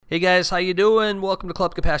Hey guys, how you doing? Welcome to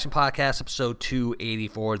Club Compassion Podcast, episode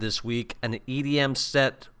 284 this week. An EDM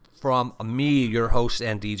set from me, your host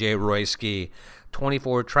and DJ Royski.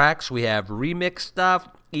 24 tracks. We have remix stuff,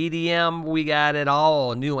 EDM. We got it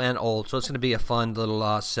all, new and old. So it's going to be a fun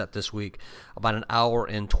little set this week, about an hour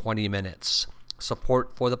and 20 minutes.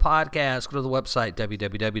 Support for the podcast, go to the website,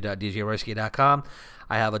 www.djroyski.com.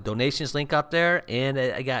 I have a donations link up there, and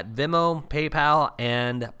I got Venmo, PayPal,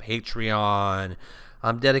 and Patreon.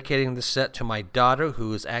 I'm dedicating this set to my daughter,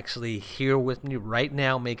 who is actually here with me right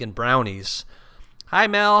now making brownies. Hi,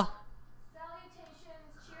 Mel.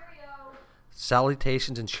 Salutations, cheerio.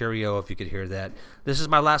 Salutations and cheerio, if you could hear that. This is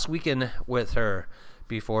my last weekend with her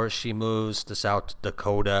before she moves to South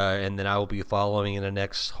Dakota, and then I will be following in the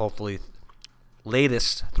next, hopefully,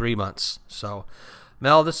 latest 3 months. So,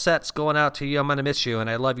 Mel, this set's going out to you. I'm going to miss you, and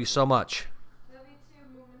I love you so much. Love you too,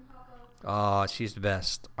 Moomin Papa. Oh, she's the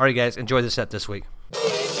best. All right, guys, enjoy the set this week.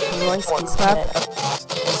 Royski's Club.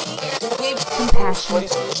 Compassion.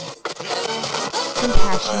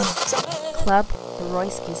 Club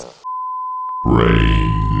Royski's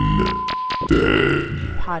Brain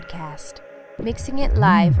Dead. Podcast. Mixing it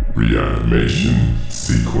live Reanimation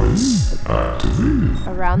sequence activated.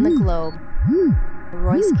 around the globe.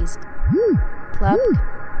 Royski's Club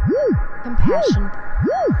Compassion.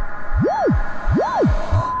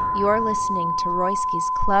 You're listening to Royski's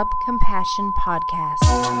Club Compassion Podcast.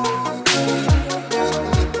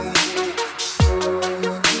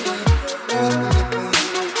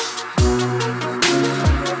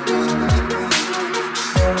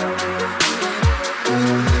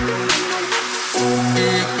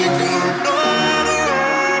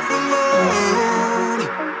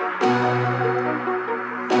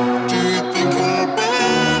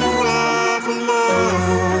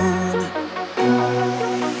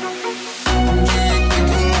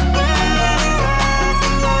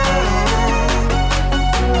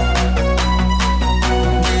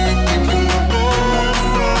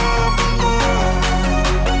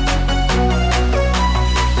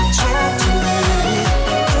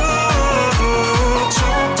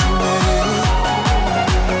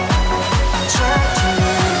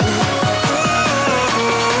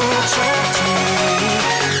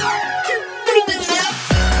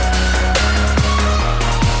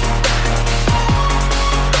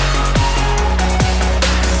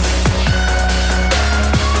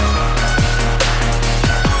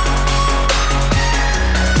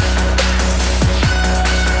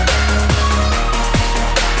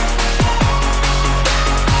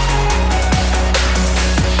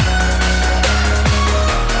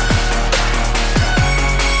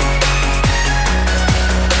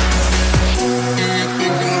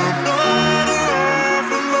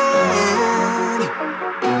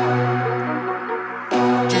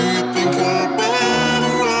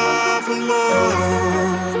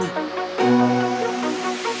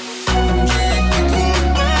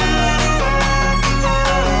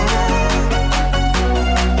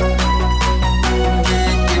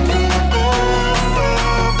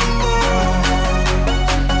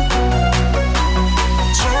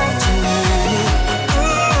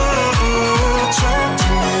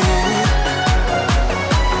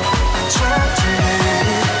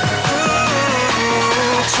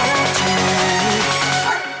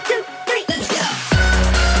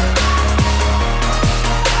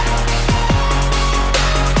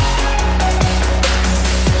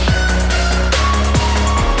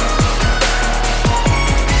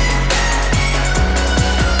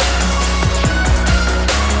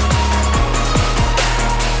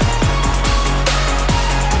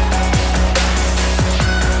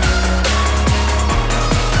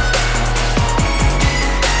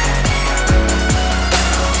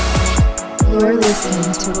 You're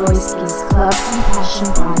listening to Royski's Club Compassion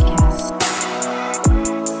Podcast.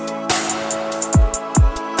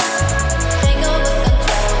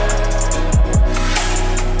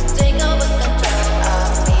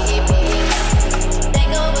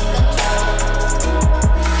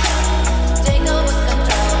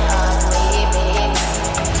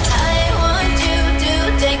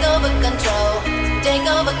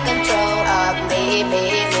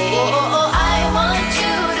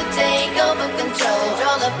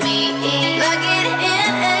 Control of me, plug it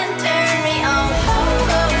in and turn me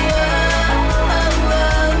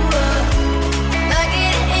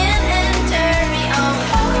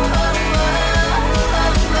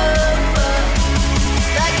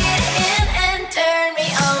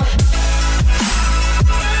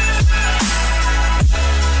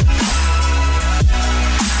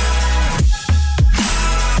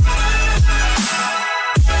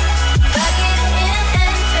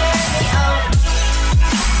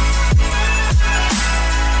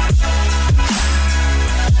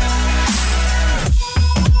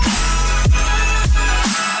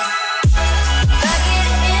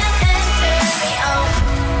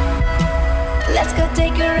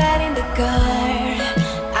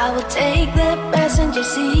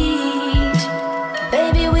passenger seat.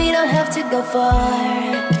 Baby, we don't have to go far,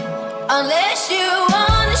 unless you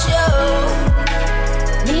wanna show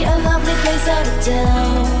me a lovely place out of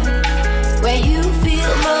town, where you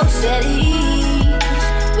feel most at ease.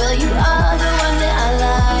 Well, you are the one that I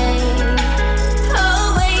like.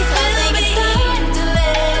 Always will be time to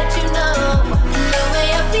let you know the way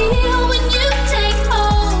I feel when you take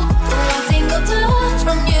hold. One single touch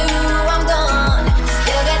from you, I'm gone.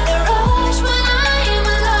 Still got the rush when I am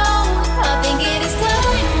alone. I think it is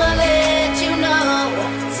time I let you know.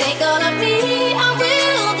 Take all of me, I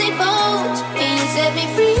will devote. And you set me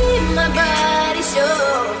free, my body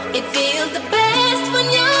sure. It feels the best when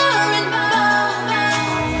you're involved.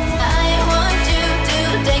 I want you to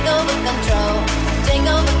take over control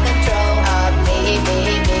of me,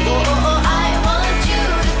 baby. Oh, I want you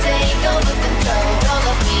to take over control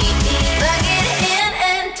of me. Plug it in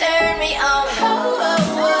and turn me on. Oh, oh,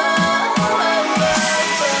 oh, oh,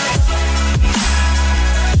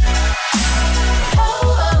 oh, oh,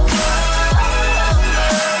 oh, oh, oh.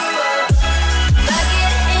 Plug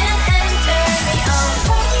it in and turn me on.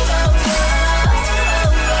 Oh, oh, oh, oh,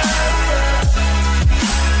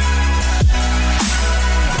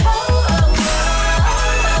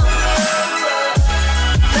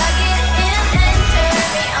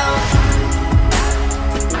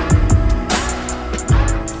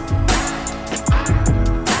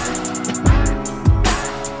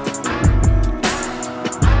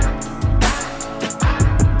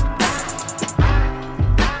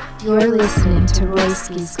 You're listening to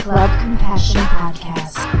Royski's Club Compassion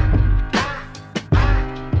Podcast.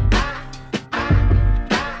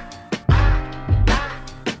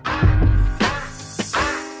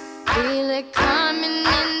 Feel it coming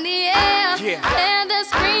in the air. Hear the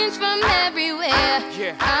screams from everywhere.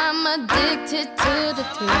 I'm addicted to the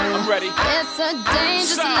thrill. I'm ready. It's a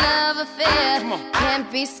dangerous love affair. Can't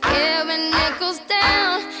be scared when it goes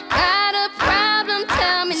down. Got a problem?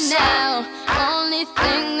 Tell me now. Only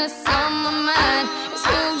thing that's on my mind is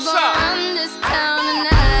who's gonna run this town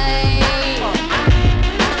tonight.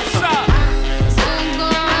 Who's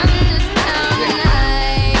gonna run this town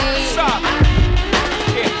tonight?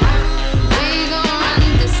 We gonna run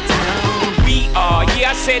this town. We are,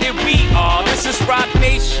 yeah, I said it, we are. This is Rock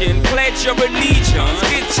Nation, pledge your allegiance.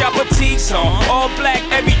 Get your boutiques on, all black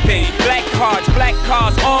everything. Black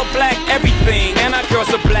cars, all black everything. And our girls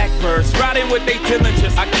are blackbirds, riding with they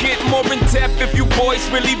diligence. I get more in depth if you boys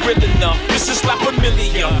really real enough. This is La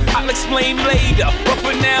Familia, I'll explain later. But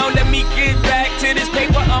for now, let me get back to this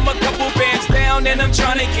paper. I'm a couple bands down and I'm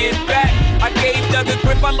trying to get back. I gave Doug a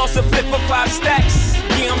grip, I lost a flip for 5 stacks.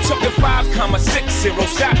 Yeah, I'm talking 5,60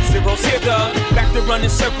 shot zeros. Here, Doug, back to running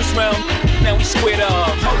circles round. Now we squared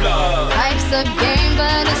up, hold up. Life's a game,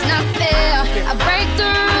 but it's not fair. I break the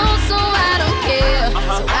rules, so I don't care.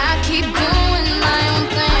 So I keep doing my own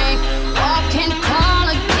thing, walking tall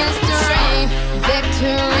against the rain.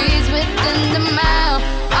 Victories within the mile,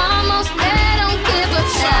 almost there, don't give up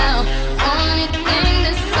now. Only thing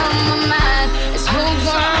that's on my mind is who's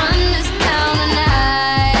gonna run this town tonight.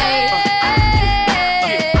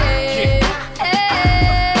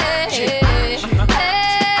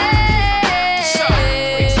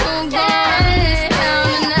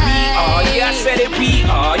 We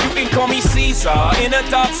are, you can call me Caesar, in a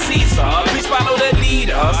dark Caesar. Please follow the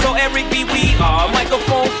leader, so Eric B. We are.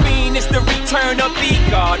 Microphone fiend, it's the return of the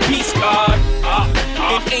God, peace God.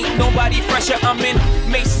 It ain't nobody fresher, I'm in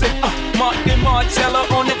Mason, Martin Margiela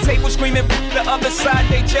on the table screaming. The other side,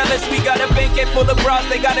 they jealous. We got a banquet full of bras,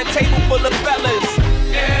 they got a table full of fellas.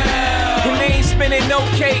 Yeah. And they ain't spinning no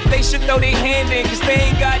cake, they should throw their hand in, cause they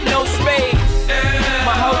ain't got no space. Yeah.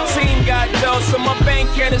 My whole team got dough, so my bank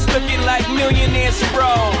account is looking like millionaires, bro.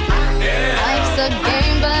 Yeah. Life's a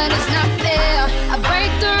game, but it's not fair. I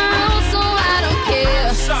break the rules, so I don't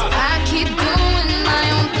care. So I keep doing my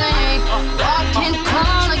own thing, walking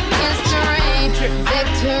tall against the rain.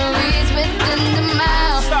 Victories within the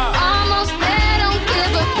mile, almost there, don't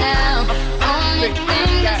give up now. Only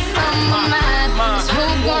thing that's on my mind is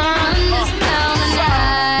who's gonna run this town tonight.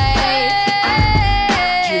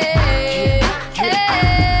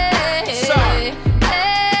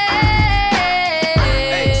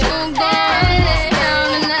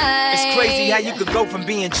 How you could go from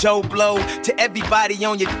being Joe Blow to everybody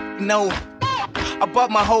on your know. I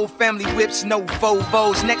bought my whole family whips, no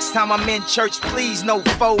Volvos. Next time I'm in church, please no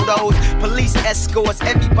photos. Police escorts,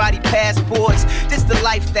 everybody passports. This the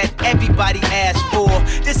life that everybody asks for.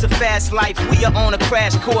 This a fast life, we are on a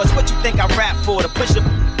crash course. What you think I rap for? To push a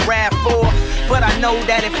rap for? But I know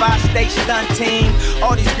that if I stay stunting,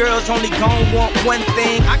 all these girls only gon' want one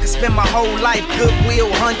thing. I could spend my whole life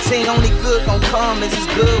goodwill hunting. Only good gon' come is as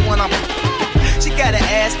good when I'm. She got an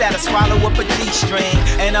ass that'll swallow up a G-string.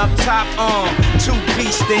 And up top, 2 bee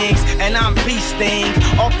stings. And I'm bee-sting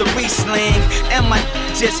off the re-sling. And my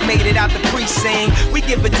just made it out the precinct. We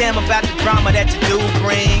give a damn about the drama that you do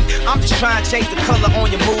bring. I'm just trying to change the color on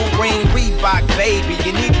your mood ring. Reebok, baby,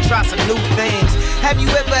 you need to try some new things. Have you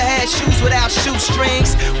ever had shoes without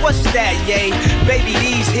shoestrings? What's that, yay? Baby,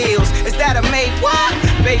 these heels. Is that a made what?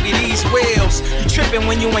 Baby, these wheels. You tripping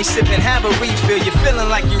when you ain't sipping, have a refill. You're feeling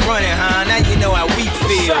like you're running, huh? Now you know how we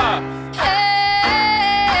feel.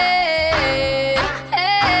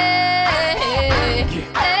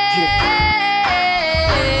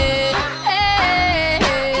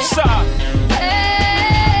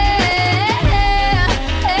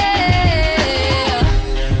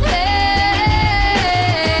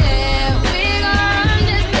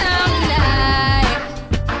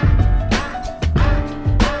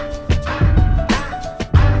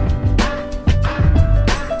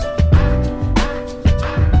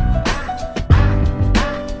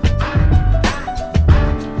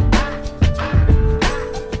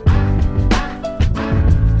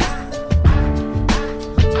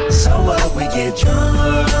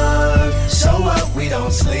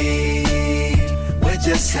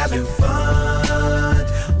 Having fun,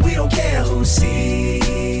 we don't care who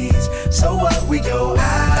sees. So what, we go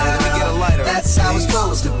out, we get a lighter, that's how it's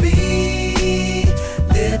supposed to be.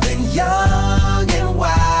 Living young and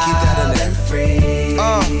wild and free.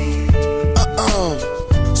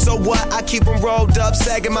 So what, I keep them rolled up,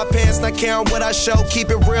 sagging my pants, not caring what I show. Keep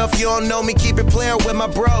it real, if you don't know me, keep it playing with my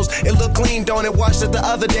bros. It look clean, don't it? Watched it the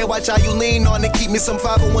other day, watch how you lean on it. Keep me some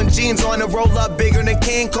 501 jeans on it, roll up bigger than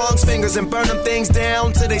King Kong's fingers and burn them things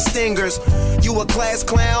down to they stingers. You a class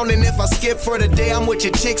clown, and if I skip for the day, I'm with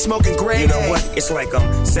your chick smoking gray. You know what? It's like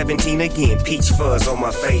I'm 17 again, peach fuzz on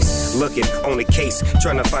my face. Looking on the case,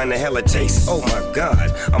 trying to find a hella taste. Oh my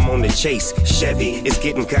God, I'm on the chase. Chevy, it's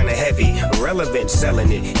getting kinda heavy. Relevant,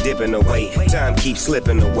 selling it, dipping away. Time keeps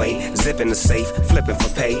slipping away. Zipping the safe, flipping for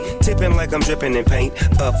pay. Tipping like I'm dripping in paint.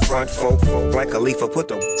 Up front, folk, like a leaf, put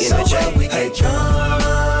the in so the J. So what, we get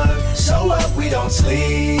drunk. So what, we don't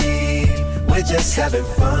sleep. We're just having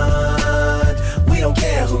fun. We don't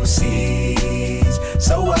care who sees.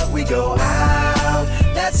 So what, we go out.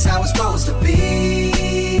 That's how it's supposed to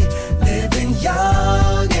be. Living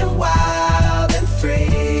young and wild and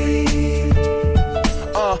free.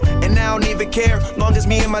 And I don't even care. Long as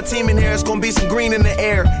me and my team in here, it's gonna be some green in the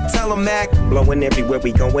air. Tell them, Mac. Blowing everywhere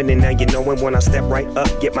we going, and now you knowin' when I step right up.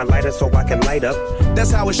 Get my lighter so I can light up.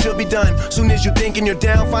 That's how it should be done. Soon as you thinking you're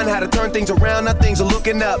down, find how to turn things around. Now things are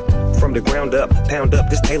looking up. From the ground up, pound up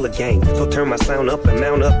this Taylor gang. So turn my sound up and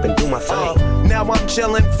mount up and do my thing. Now I'm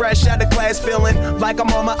chillin', fresh out of class, feeling like I'm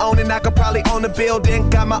on my own and I could probably own a building.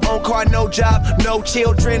 Got my own car, no job, no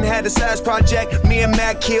children. Had a size project, me and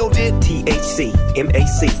Mac killed it. THC,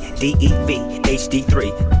 MAC, DEV,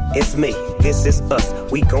 HD3. It's me, this is us.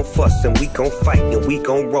 We gon' fuss and we gon' fight and we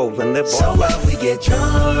gon' roll and live so on. So what, we get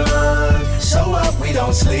drunk. So what, we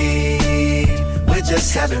don't sleep. We're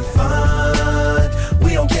just having fun.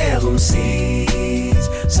 We don't care who sees.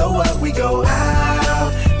 So what, we go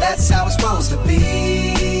out. That's how it's supposed to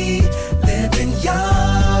be. Living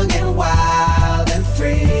young and wild and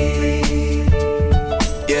free.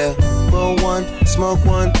 Yeah, roll one, smoke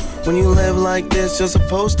one. When you live like this, you're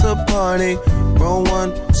supposed to party. Roll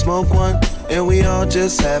one, smoke one, and we all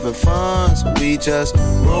just having fun. So we just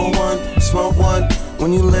roll one, smoke one.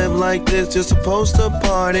 When you live like this, you're supposed to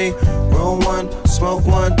party. Roll one, smoke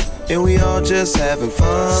one, and we all just having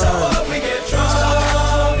fun. So what, we get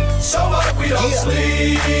drunk. So what, we don't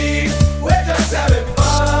sleep. We're just having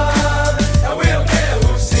fun, and we don't care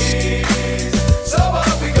who sees. So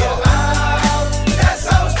what, we go out. That's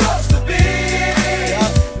how it's supposed to be.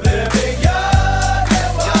 Living young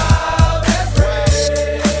and wild and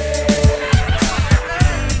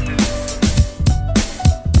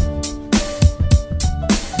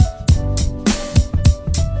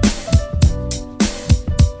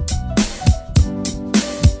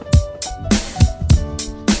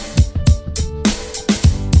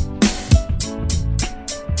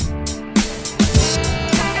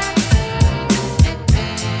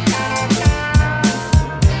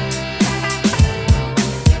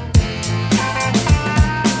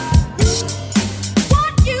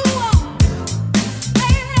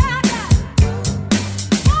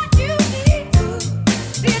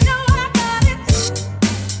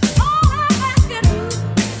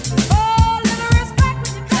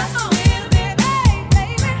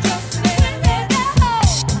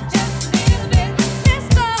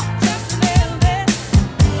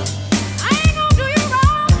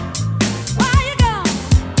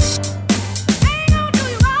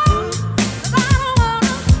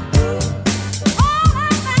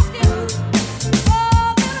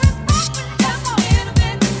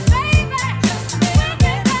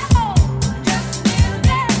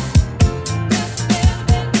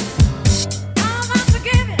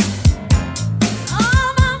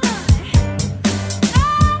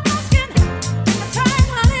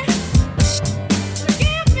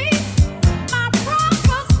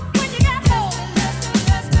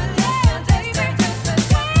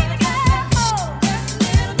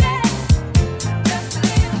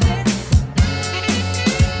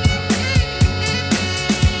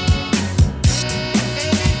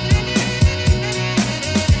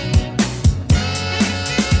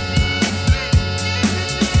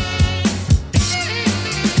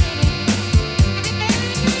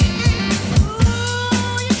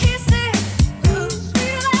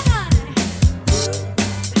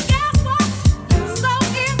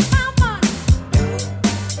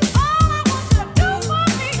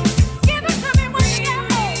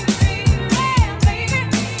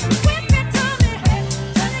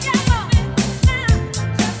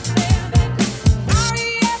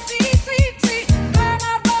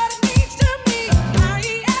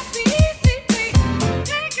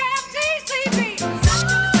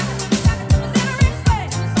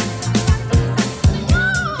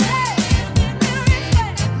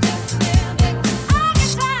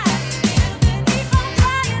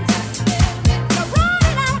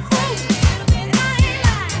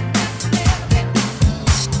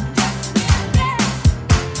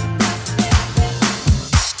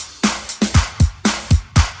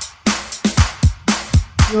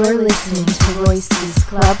You're listening to Royce's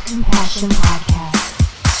Club Compassion Podcast.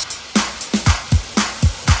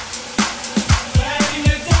 Letting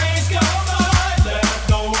the days go by, let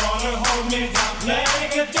the water hold me down.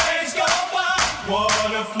 Letting the days go by,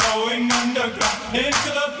 water flowing underground into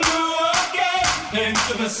the blue again,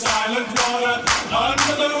 into the silent water,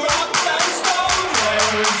 under the rocks and stones.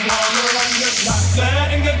 There is water underground.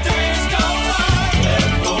 Letting the days go by, let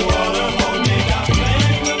the water hold me down.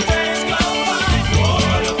 Letting the days go by,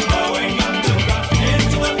 water flowing underground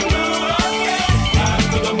into the blue again,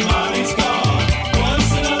 after the money's gone.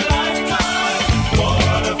 Once in a lifetime,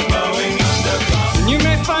 water flowing underground. And you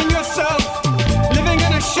may find yourself living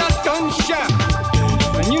in a shotgun shack,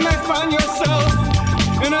 and you may find yourself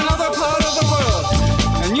in another part of the world,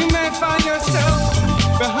 and you may find yourself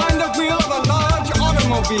behind the wheel of a large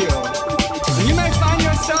automobile, and you may find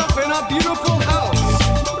yourself in a beautiful house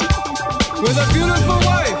with a beautiful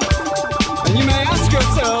wife, and you may ask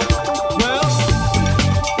yourself, well,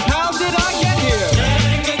 how did I get here?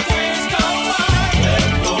 Letting the days go by, let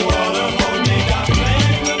the water hold me down.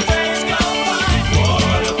 Letting the days go by,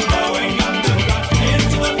 water flowing underground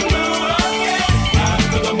into the blue again,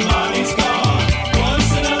 after the money's gone. Once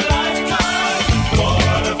in a lifetime,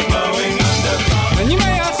 water flowing underground. And you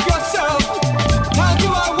may ask yourself, how do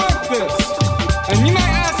I work this? And you may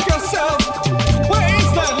ask yourself, where is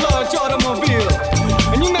that large automobile?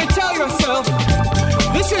 And you may tell yourself,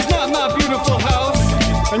 this is not my beautiful house.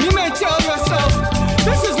 And you may tell yourself,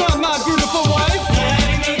 this is not my beautiful wife.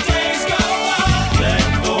 Letting the days go by, let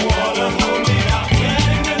the water hold me down.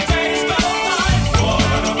 Letting the days go by,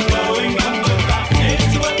 water flowing underground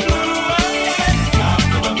into the blue again,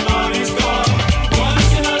 after the money's gone.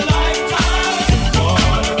 Once in a lifetime,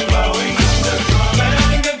 water flowing underground.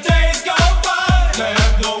 Letting the days go by,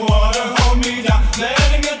 let the water hold me down.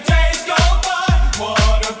 Letting the days go by,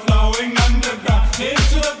 water flowing underground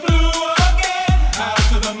into the blue again,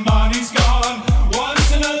 after the money's gone. Once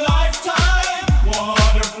in a lifetime,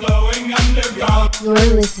 water flowing underground.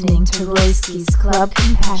 You're listening to Royce's Club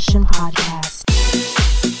Compassion Podcast.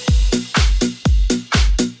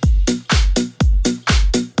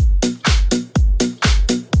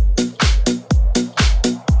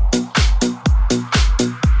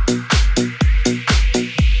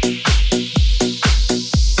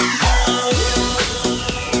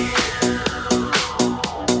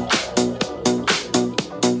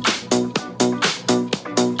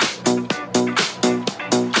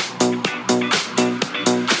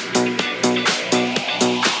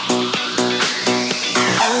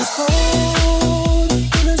 I was born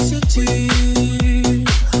in a city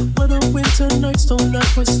where the winter nights don't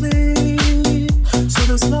ever sleep. So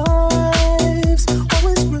those lives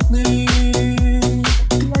always with me.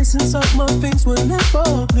 The ice inside my veins will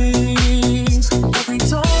never bleed. Every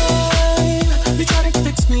time you try to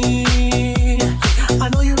fix me, I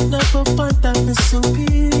know you'll never find that missing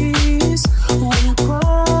piece. When you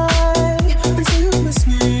cry and say you miss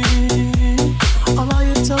me, I'll lie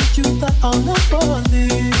and tell you that I'll never leave.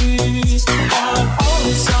 I've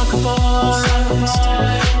always sacrificed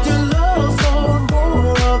your love for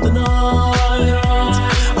more of the night.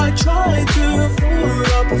 I tried to fool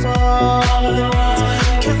up a fight,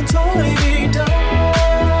 can't tie me down.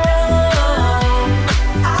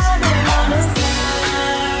 I don't understand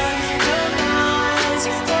the lies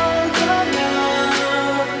for your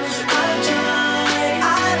love. I try,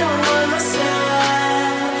 I don't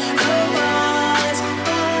understand the lies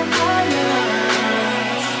for my love.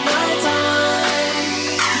 My time.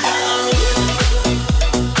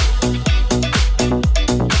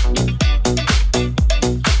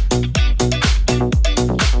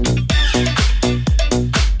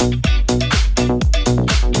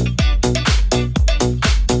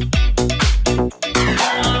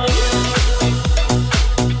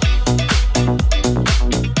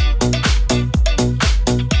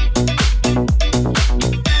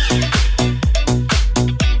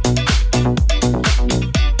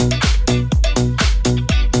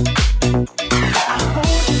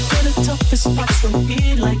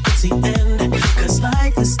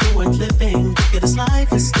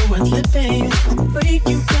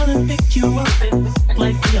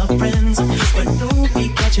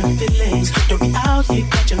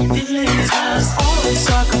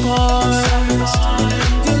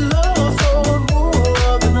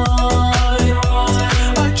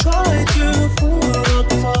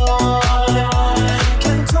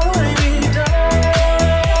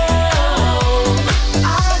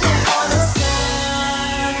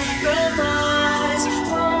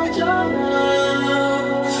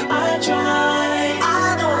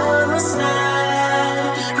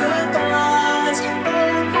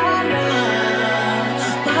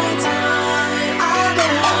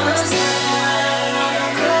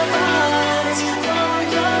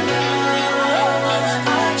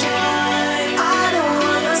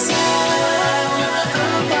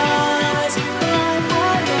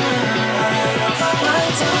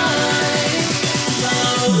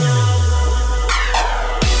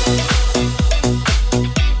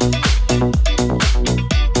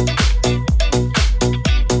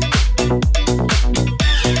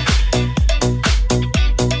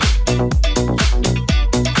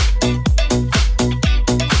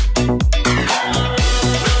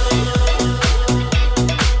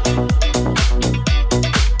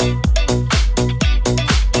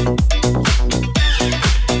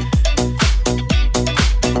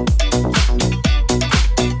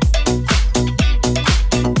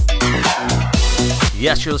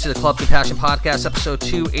 Yes, you're listening to Club Compassion Podcast, episode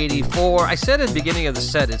 284. I said at the beginning of the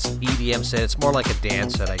set, it's EDM set. It's more like a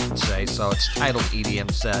dance set, I should say. So it's titled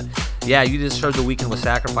EDM set. Yeah, you just heard The Weeknd with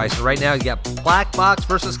Sacrifice. So right now, you got Black Box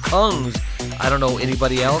versus Kungs. I don't know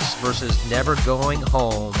anybody else versus Never Going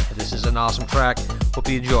Home. This is an awesome track. Hope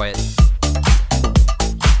you enjoy it.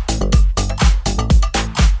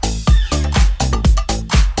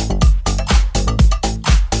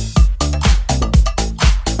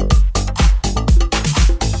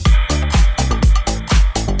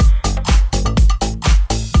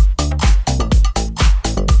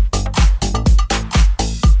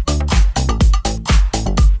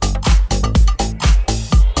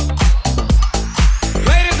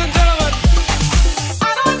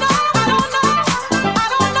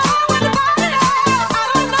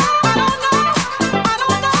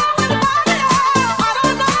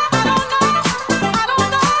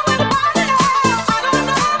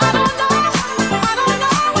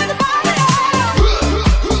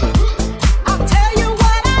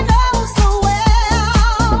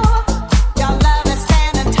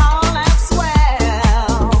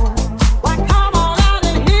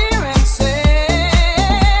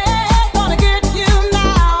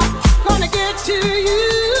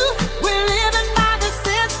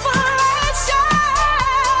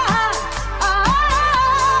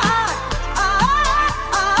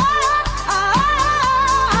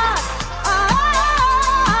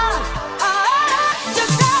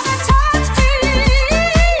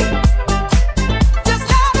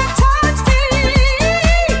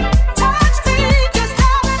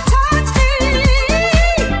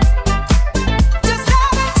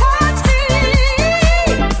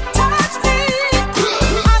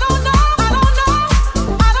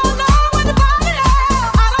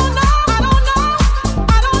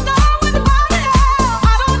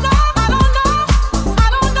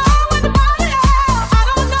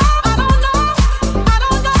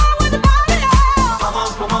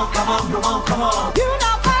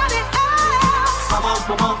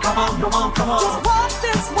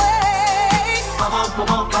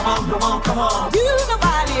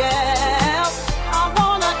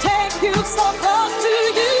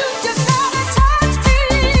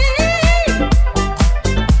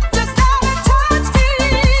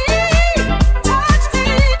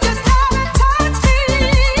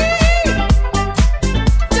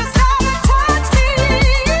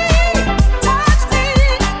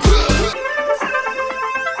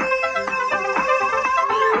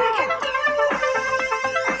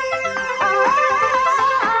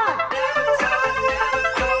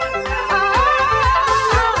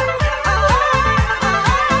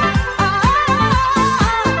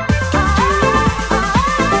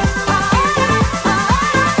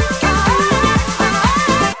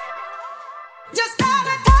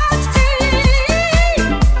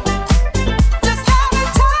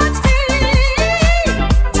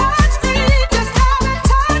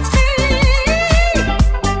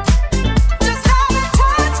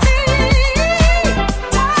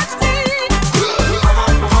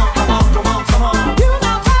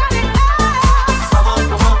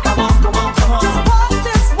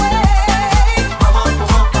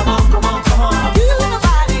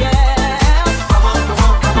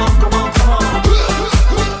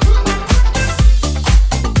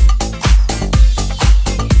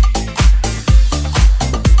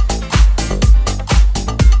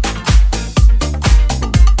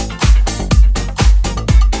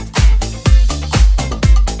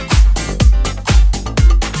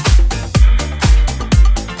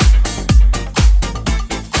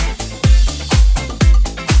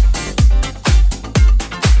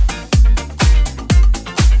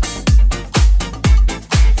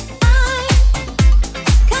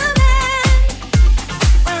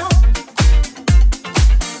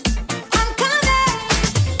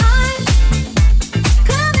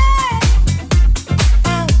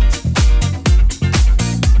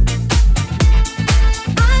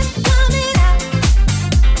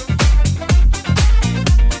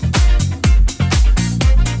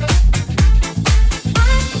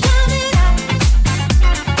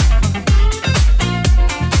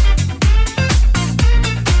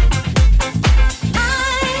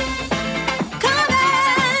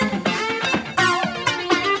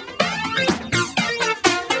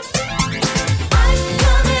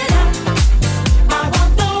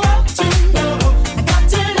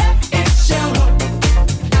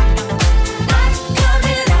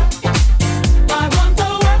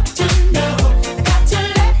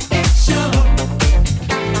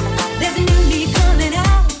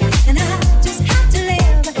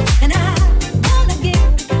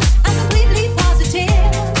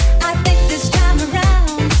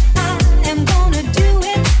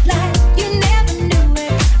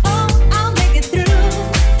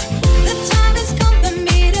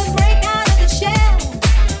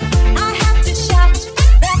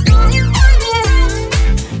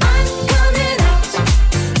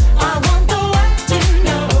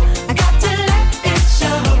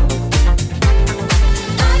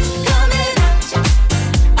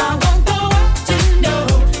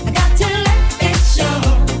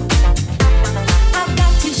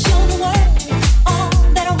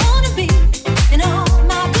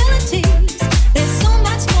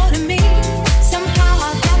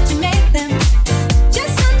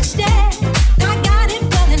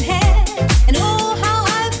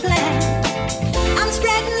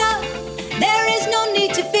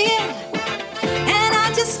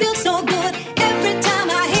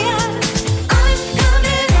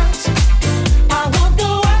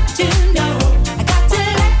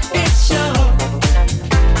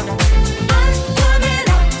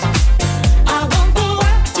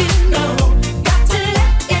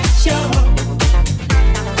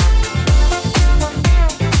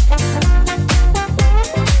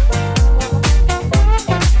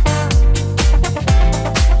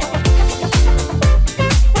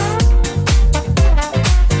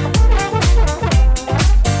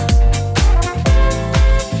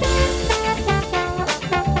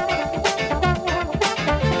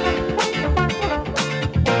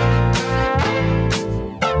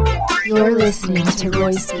 listening to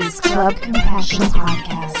Royski's Club Compassion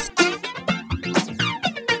Podcast.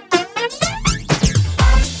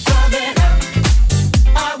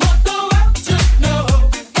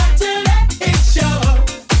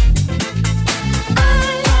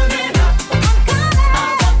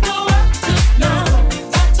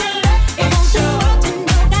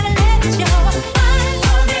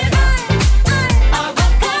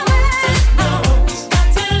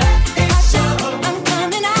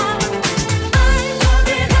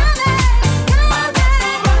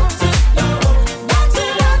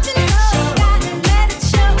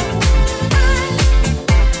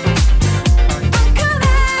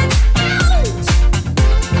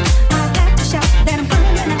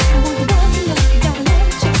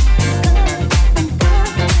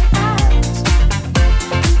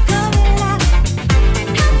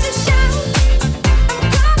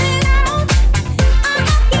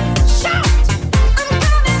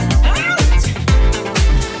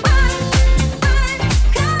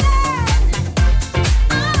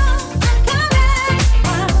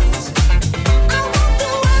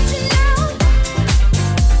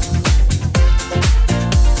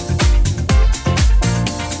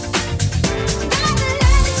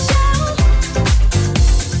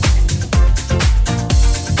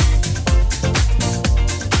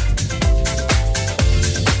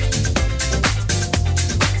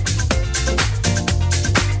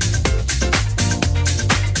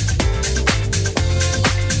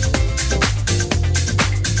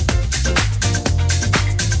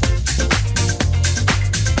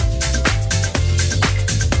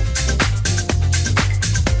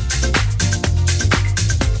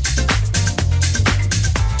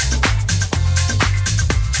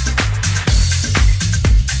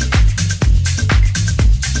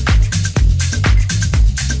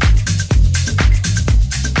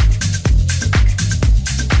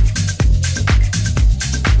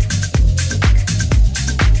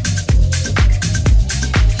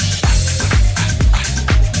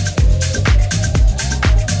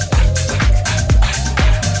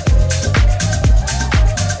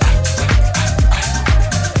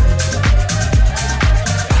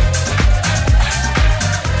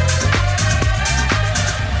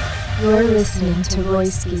 You're listening to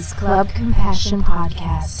Royski's Club Compassion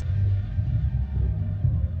Podcast.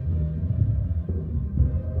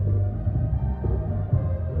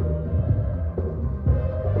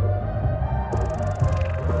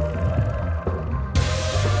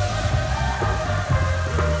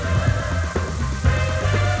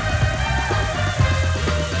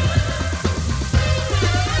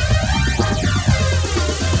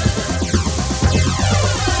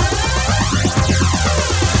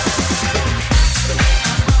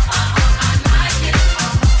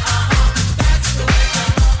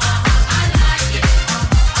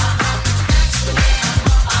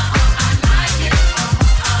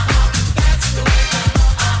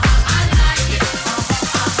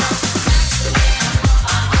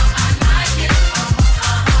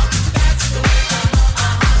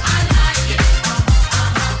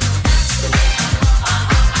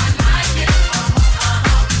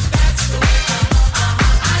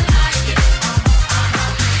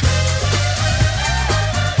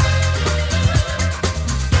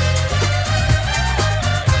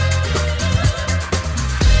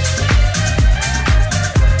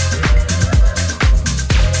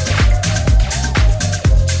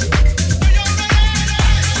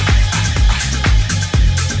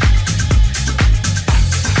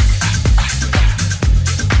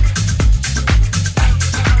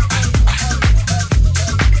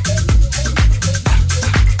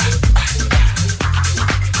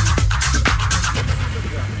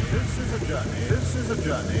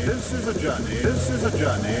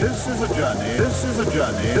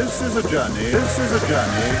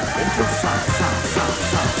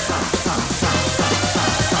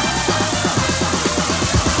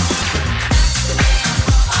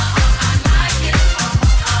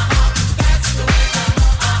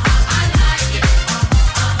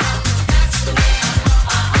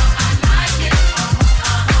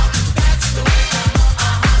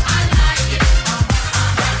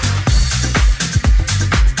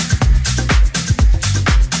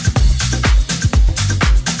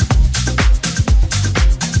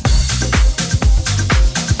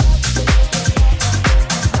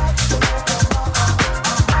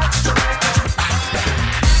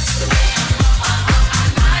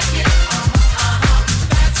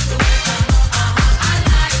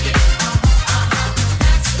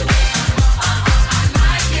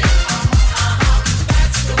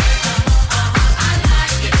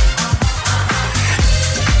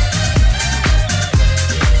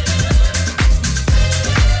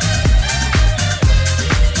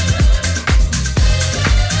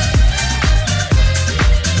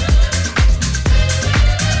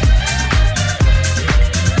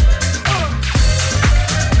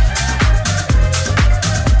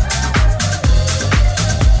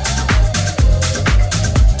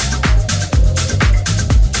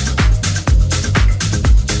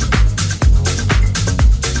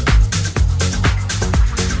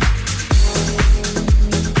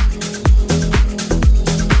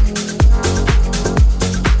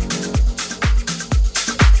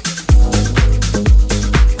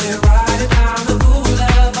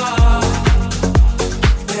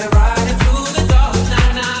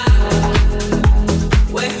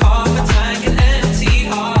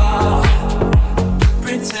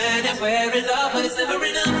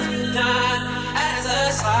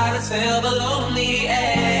 feel the lonely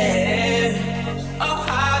air. Oh,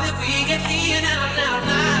 how did we get here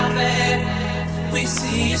now, babe? We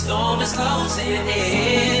see a storm is closing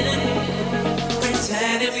in.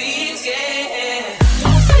 Pretending we scared.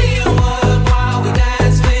 Don't say a word while we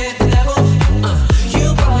dance with the devil. You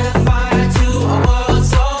brought a fire to a world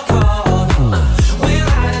so cold. We're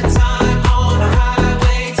out of time on a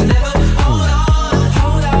highway to never. Hold on,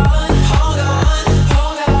 hold on, hold on,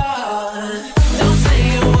 hold on. Don't say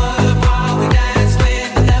a word while we dance with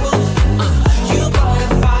the devil. You brought a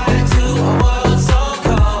fire to a world so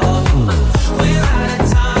cold. We're out of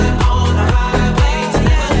time on a highway to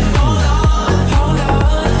never. Hold on, hold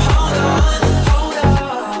on, hold on, hold on.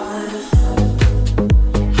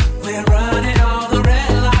 We're running all the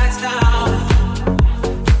red lights down.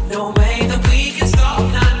 No way that we can stop,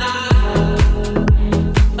 nah, nah.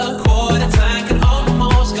 A quarter tank and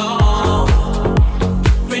almost gone.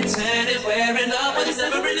 Pretending we're in love, but it's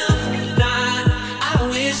never enough. Nah, I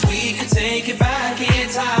wish we could take it back in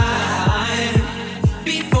time.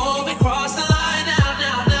 Before we cross the line,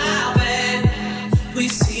 now, babe. We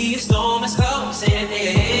see a storm is closing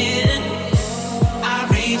in. I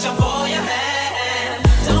reach out for your hand.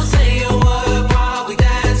 Don't say a word while we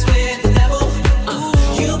dance with the devil.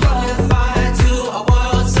 You brought a fire to a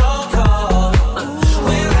world so cold.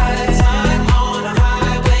 We're out of time on a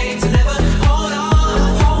highway to never. Hold on,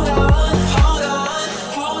 hold on, hold on,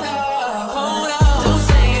 hold on, hold on. Don't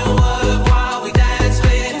say a word while we dance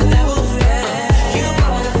with the devil. You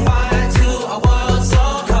brought a fire to a world so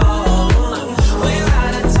cold. We're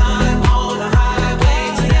out of time on a highway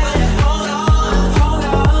to never. Hold on, hold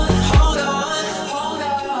on, hold on, hold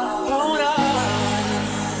on, hold on.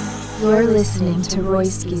 You're listening to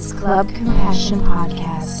Royski's Club Compassion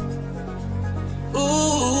Podcast.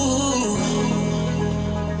 Ooh,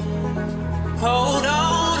 hold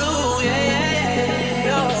on, ooh,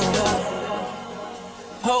 yeah,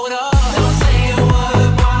 hold on. Don't say a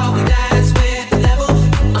word while we dance with the devil.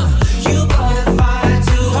 You brought a fire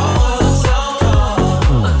to a world so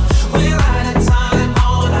cold. We're out of time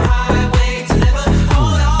on a highway to never.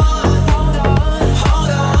 Hold on, hold on, hold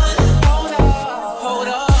on, hold on, hold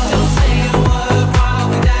on. Don't say a word while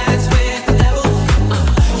we dance with the devil.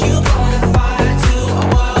 You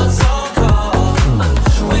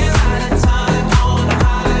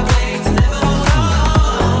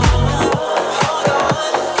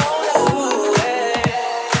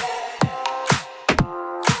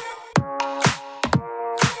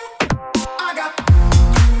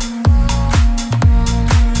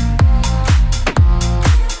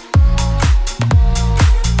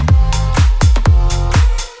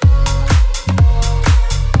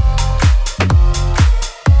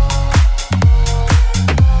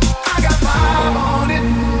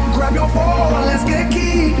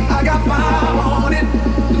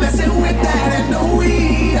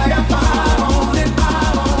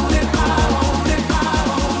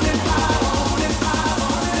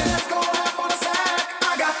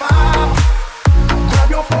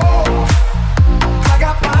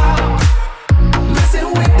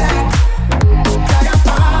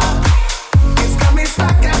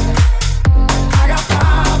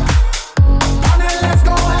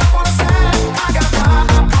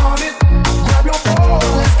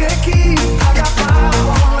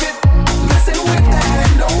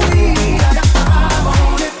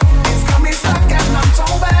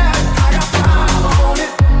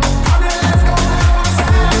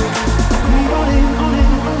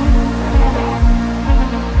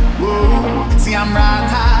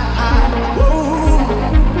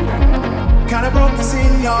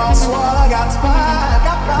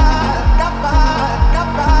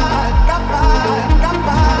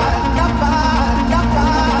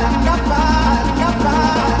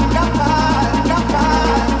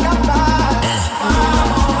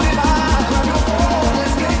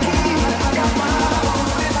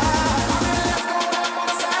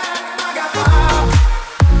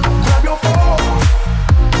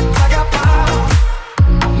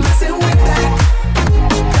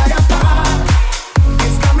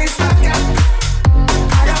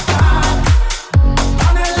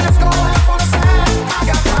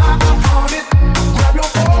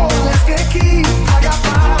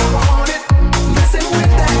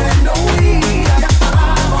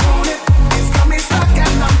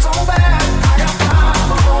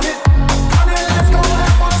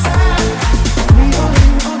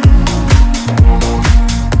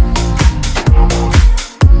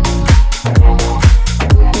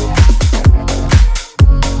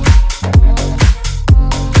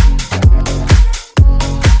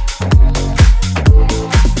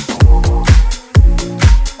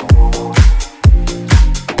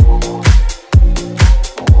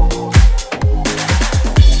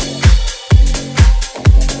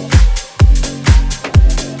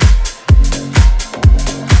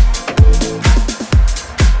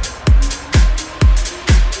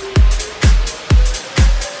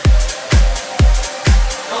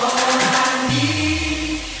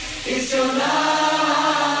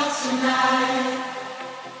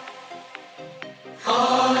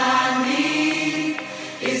All I need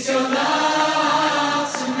is your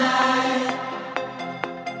love tonight.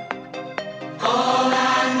 All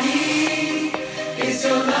I need is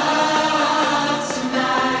your love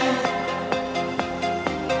tonight.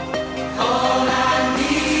 All I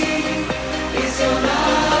need is your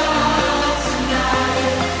love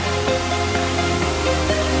tonight.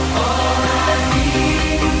 All I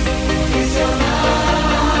need is your love.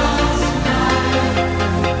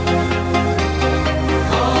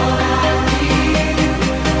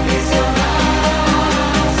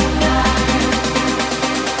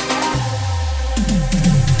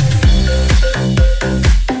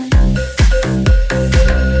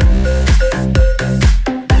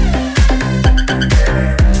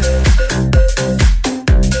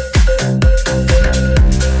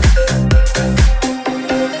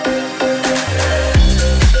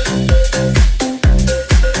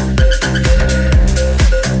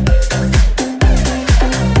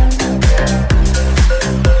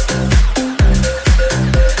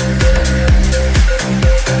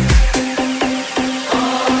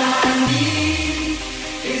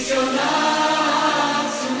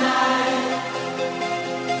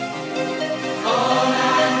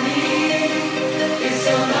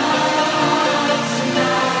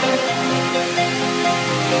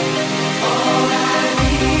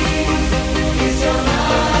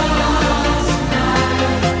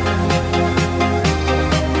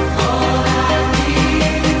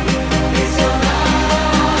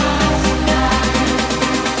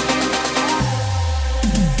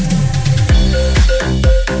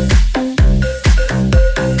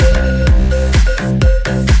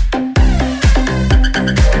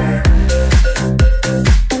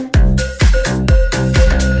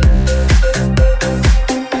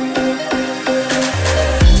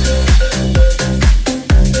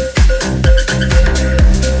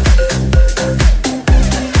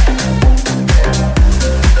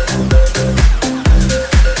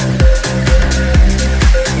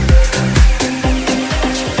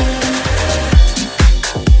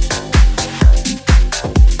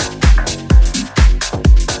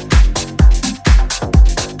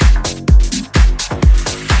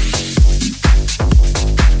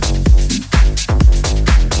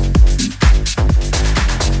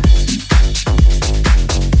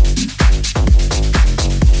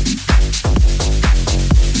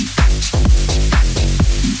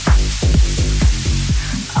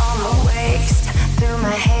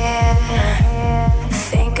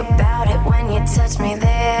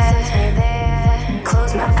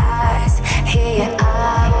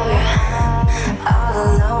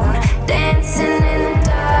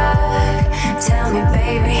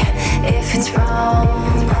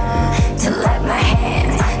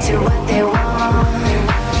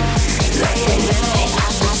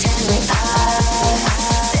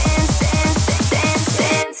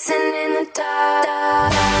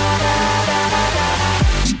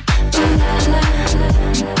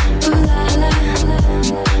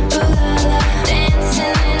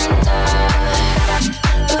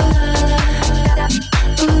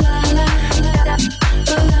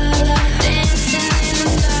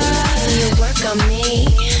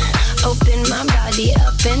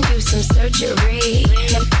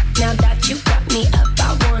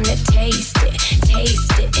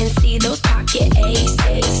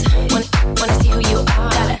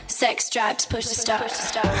 Stripes, push the start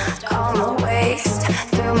on my waist,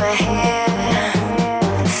 through my hair.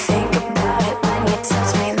 Think about it when you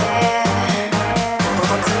touch me there.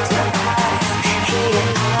 I'll close my eyes, hear you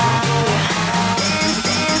out.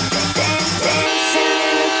 Dancing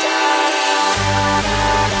in the dark.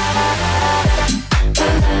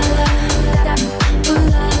 Ooh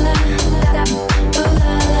la la, ooh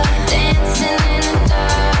la la, dancing in the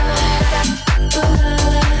dark. Ooh la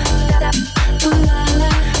la, ooh la la.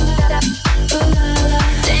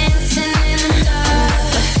 Dancing in the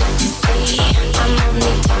dark. See, I'm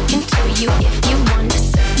only talking to you if you wanna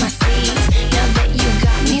serve my seeds. Now that you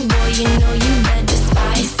got me, boy, you know you better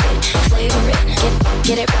spice it, flavor it,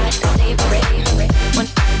 get it right, savor it.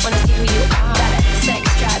 Wanna see who you are? Got a sex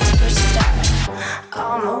drive to push the start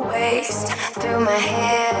on my waist, through my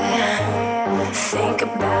hair. Think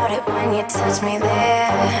about it when you touch me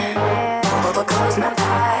there. I'll close my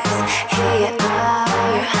eyes, hear you out.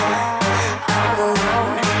 All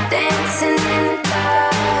alone, dancing in the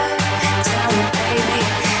dark. Tell me, baby,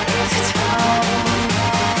 if it's wrong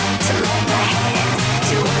to let my hands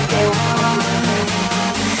do what they want.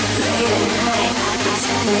 Late at night, I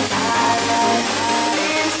pretend that I love.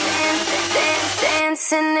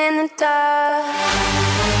 Dancing in the dark.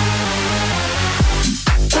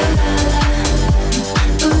 Ooh la la,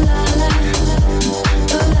 ooh la la.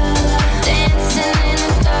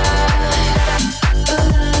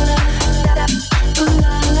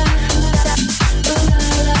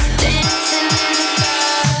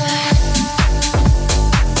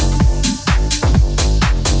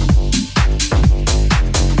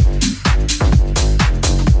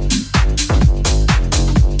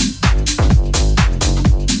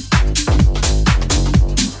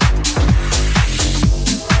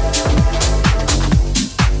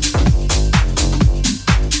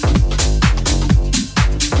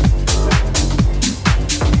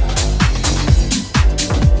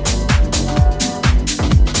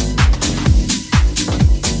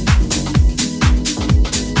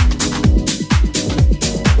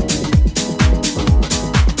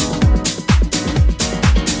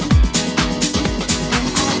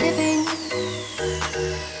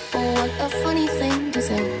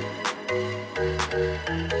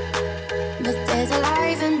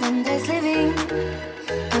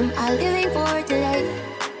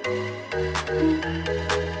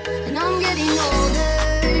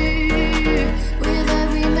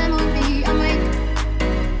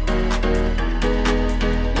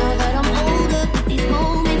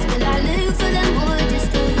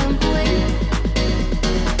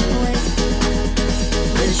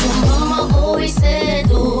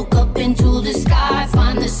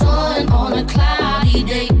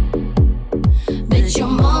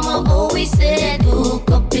 always said,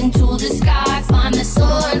 look up into the sky, find the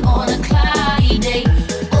sun on a cloudy day.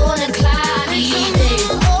 On a cloudy day.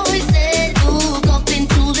 Always said, look up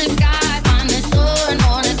into the sky, find the sun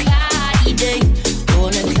on a cloudy day.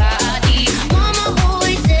 On a cloudy. Mama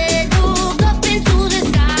always said, look up into the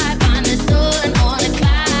sky, find the sun on a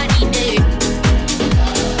cloudy day.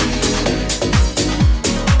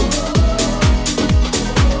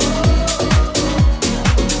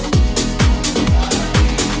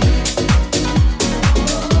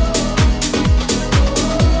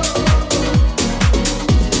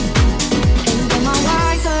 And am I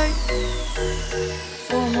wiser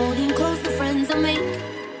for holding close the friends I make?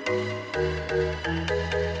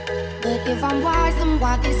 But if I'm wise, then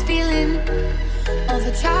why this feeling of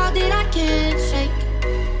a child that I can't shake?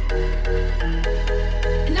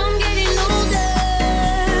 And I'm getting older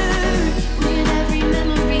with every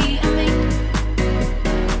memory I make.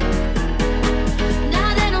 Now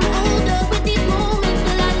that I'm older, with these moments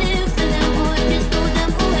will I live, will I avoid, just throw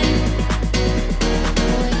them away.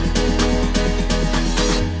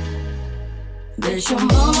 But your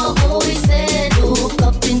mama always said, look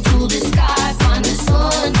up into the sky, find the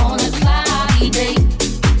sun on a cloudy day.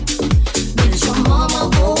 But your mama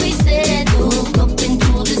always said, look up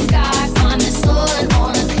into the sky, find the sun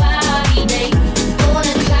on a cloudy day. On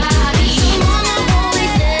a cloudy. Your mama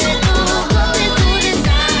always said, look up into the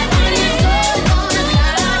sky, find the sun on a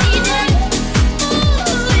cloudy day.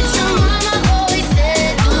 But your mama always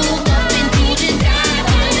said, look up into the sky,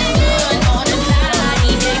 find the sun on a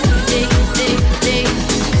cloudy day. Day.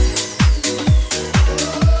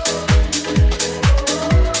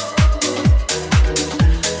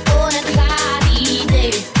 On a cloudy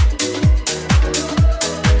day.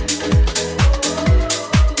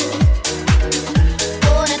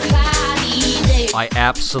 On a cloudy day. I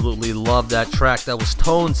absolutely love that track. That was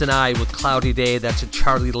Tones and I with Cloudy Day. That's a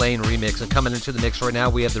Charlie Lane remix. And coming into the mix right now,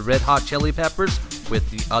 we have the Red Hot Chili Peppers with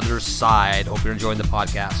The Other Side. Hope you're enjoying the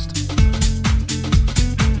podcast.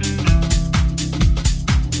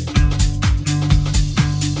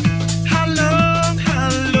 How long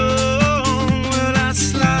will I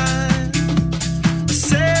slide?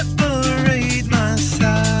 Separate my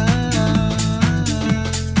side.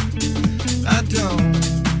 I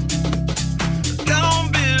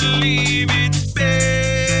don't believe it's been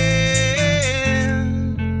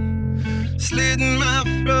slitting my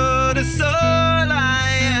throat. It's all I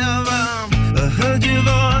ever heard your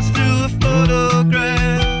voice through a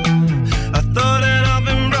photograph. I thought that I've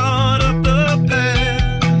been brought up the past.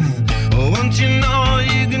 Once you know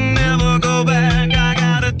you can never go back, I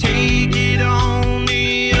gotta take it on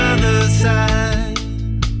the other side.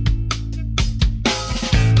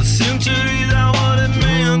 The centuries are what it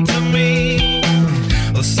meant to me.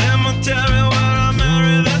 A cemetery where I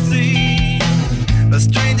marry the sea. A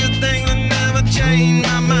stranger thing that never changed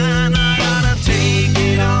my mind. I gotta take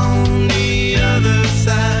it on the other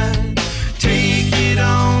side. Take it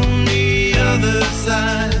on the other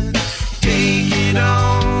side. Take it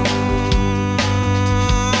on.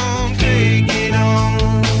 Take it on.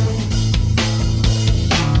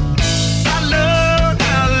 How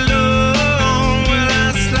long will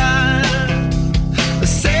I slide?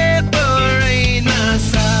 Separate my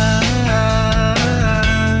side.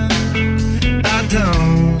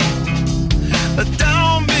 I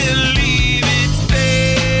don't believe it's been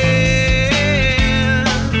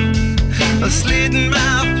slitting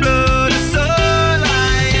my throat. It's all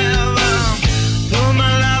I ever pour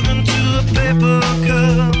my life into a paper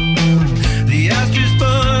cup. The ashtray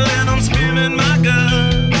full and I'm spilling my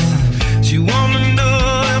guts. She wanna know,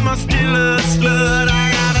 am I still a slut? I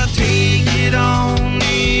gotta take it on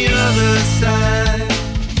the other side.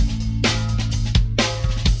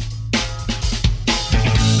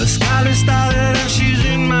 The Scarlet started and she's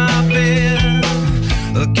in my bed.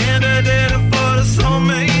 A candidate for the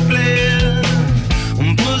soulmate blend.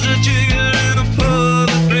 Push the trigger and I pull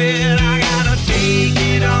the thread. I gotta take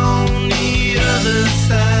it on the other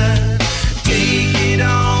side. Take it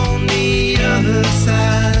on the other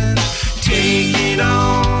side. Take it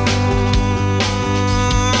on.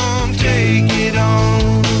 Take it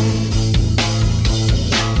on.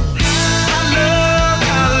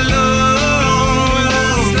 How long will I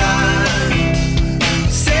slide?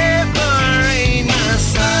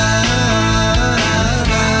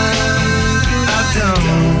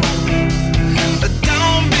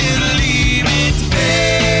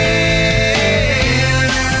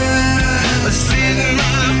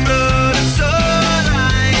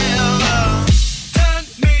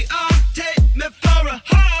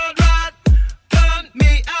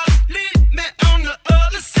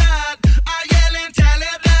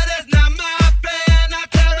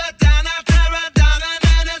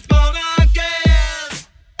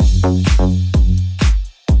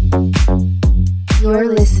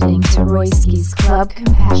 Royski's Club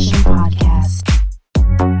Compassion Podcast.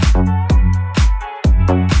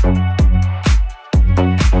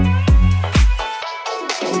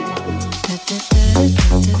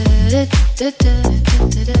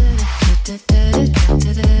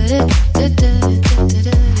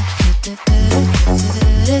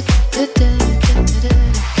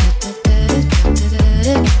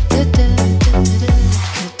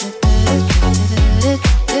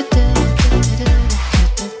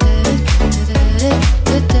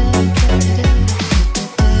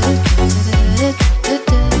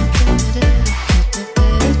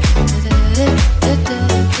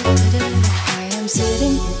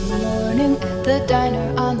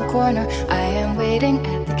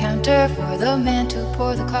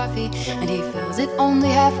 And he fills it only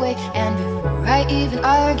halfway. And before I even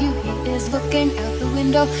argue, he is looking out the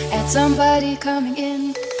window at somebody coming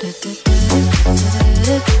in.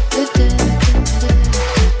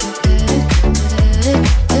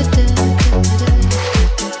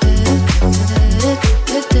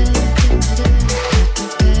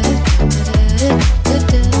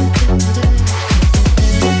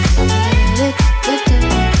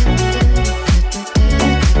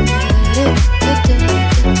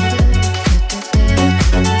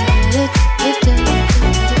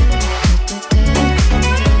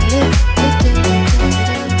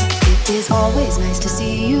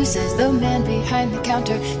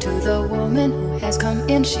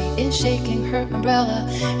 She is shaking her umbrella,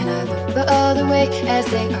 and I look the other way as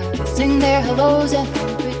they are kissing their hellos, and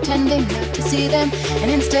I'm pretending not to see them,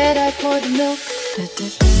 and instead I pour the milk.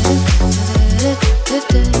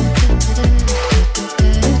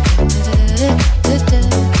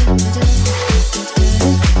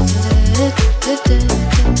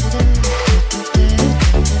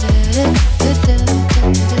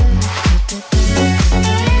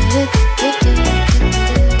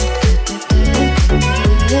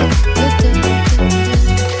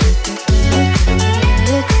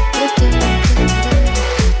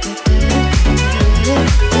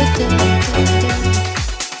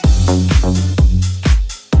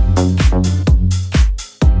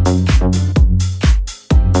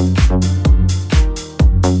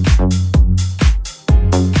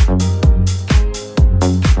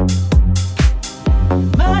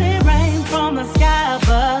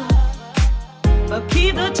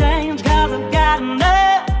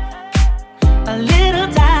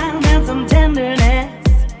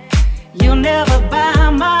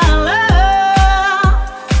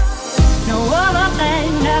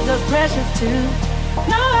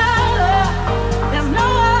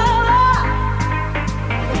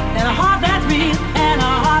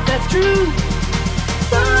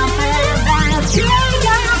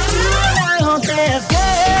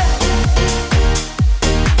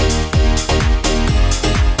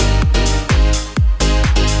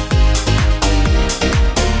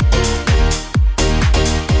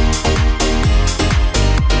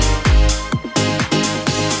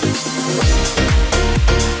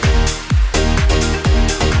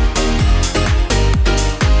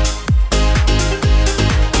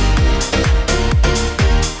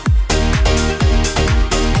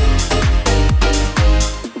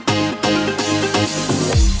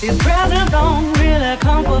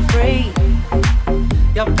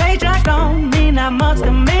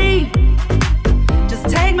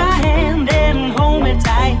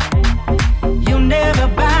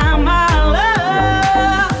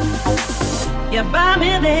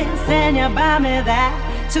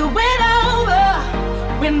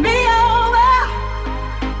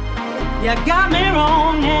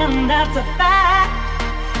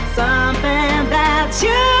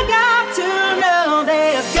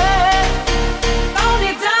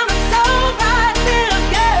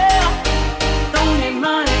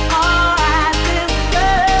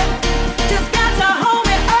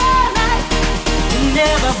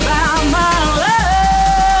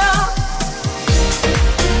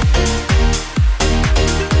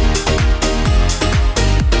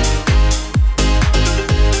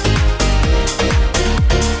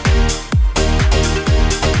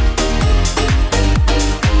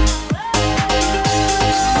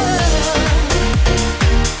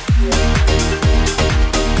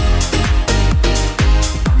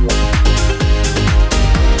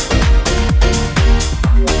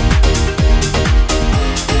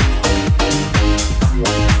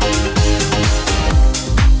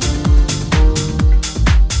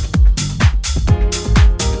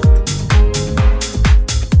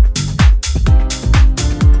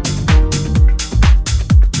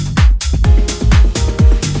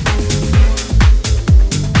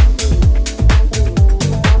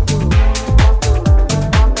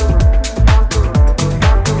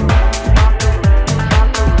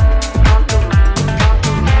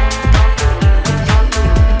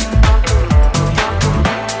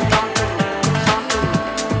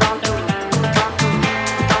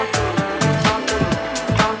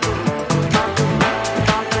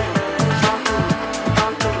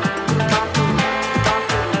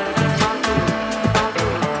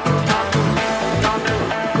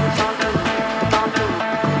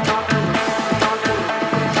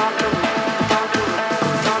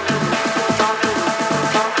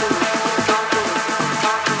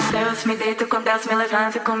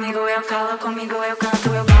 levanta comigo, eu calo comigo, eu canto,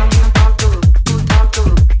 eu bato no ponto.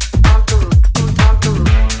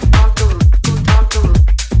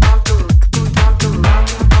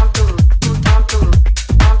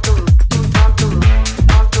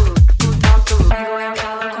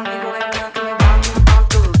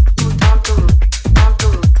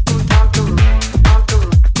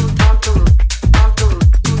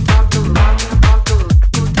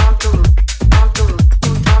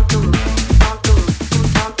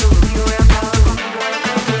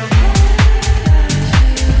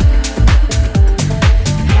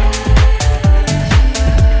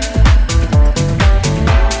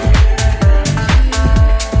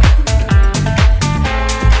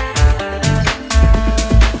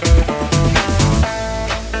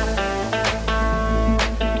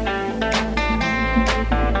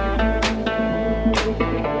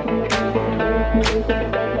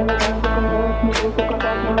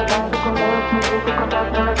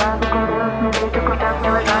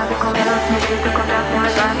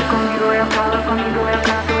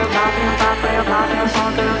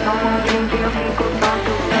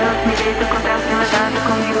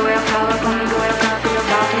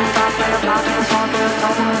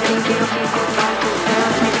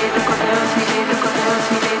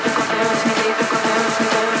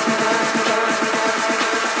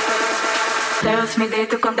 Deus me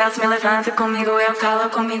deito com Deus me levanta comigo, eu calo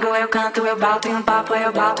comigo, eu canto, eu bato em um papo,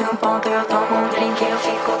 eu bato em um ponto, eu tomo um drink, eu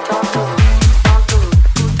fico tonto.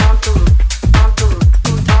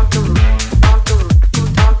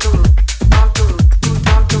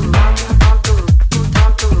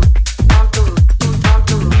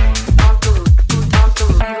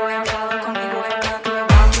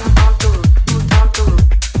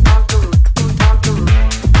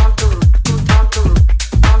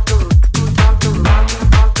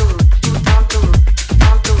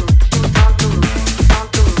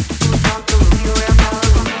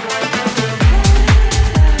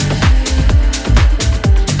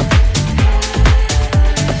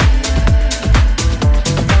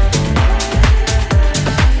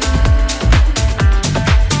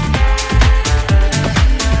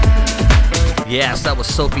 Yes, that was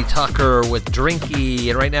Sophie Tucker with Drinky.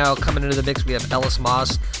 And right now, coming into the mix, we have Ellis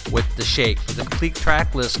Moss with The Shake. For the complete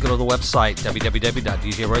track list, go to the website,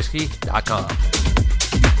 www.djroyski.com.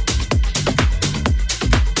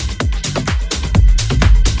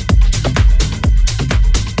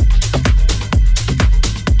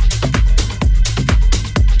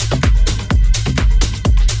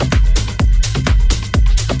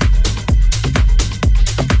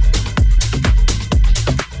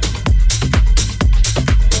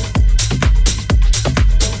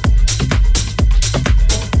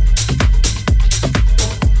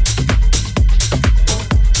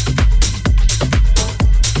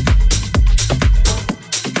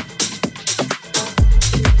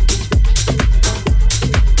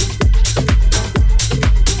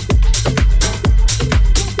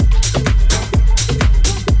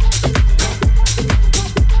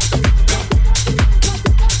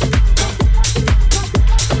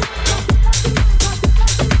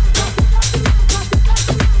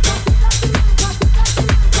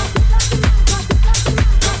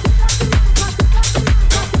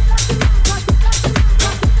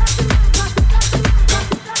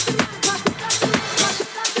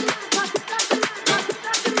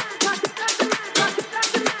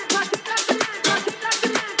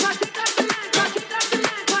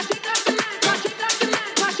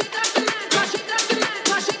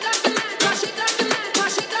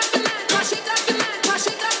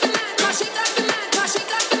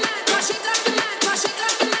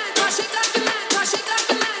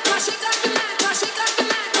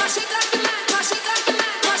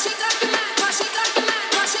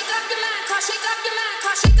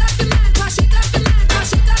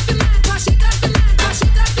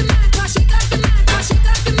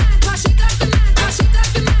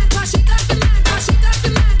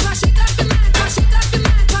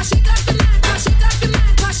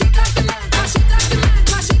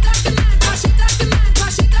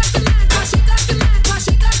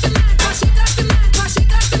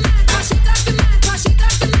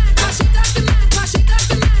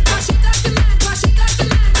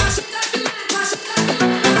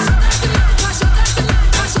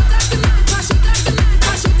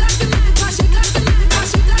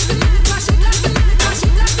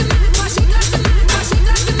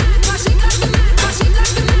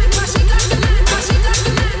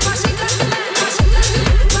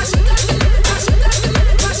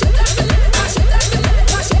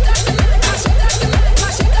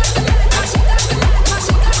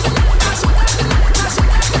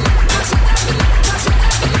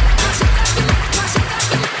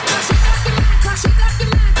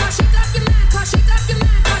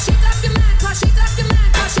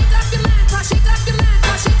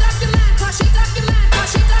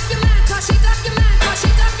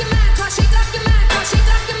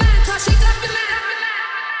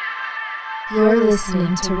 You're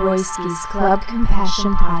listening to Royski's Club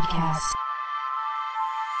Compassion Podcast.